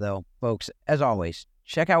all that, though, folks, as always,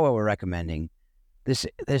 check out what we're recommending. This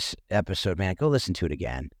episode, man, go listen to it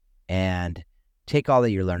again. And take all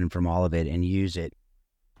that you're learning from all of it and use it.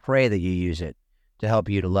 Pray that you use it to help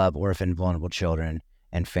you to love orphan, vulnerable children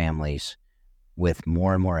and families with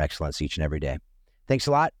more and more excellence each and every day. Thanks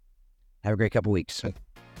a lot. Have a great couple weeks.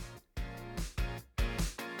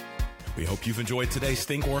 We hope you've enjoyed today's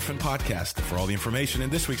Think Orphan podcast. For all the information in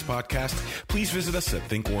this week's podcast, please visit us at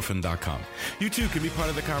thinkorphan.com. You too can be part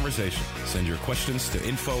of the conversation. Send your questions to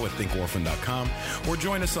info@thinkorphan.com or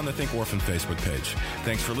join us on the Think Orphan Facebook page.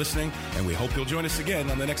 Thanks for listening, and we hope you'll join us again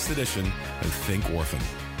on the next edition of Think Orphan.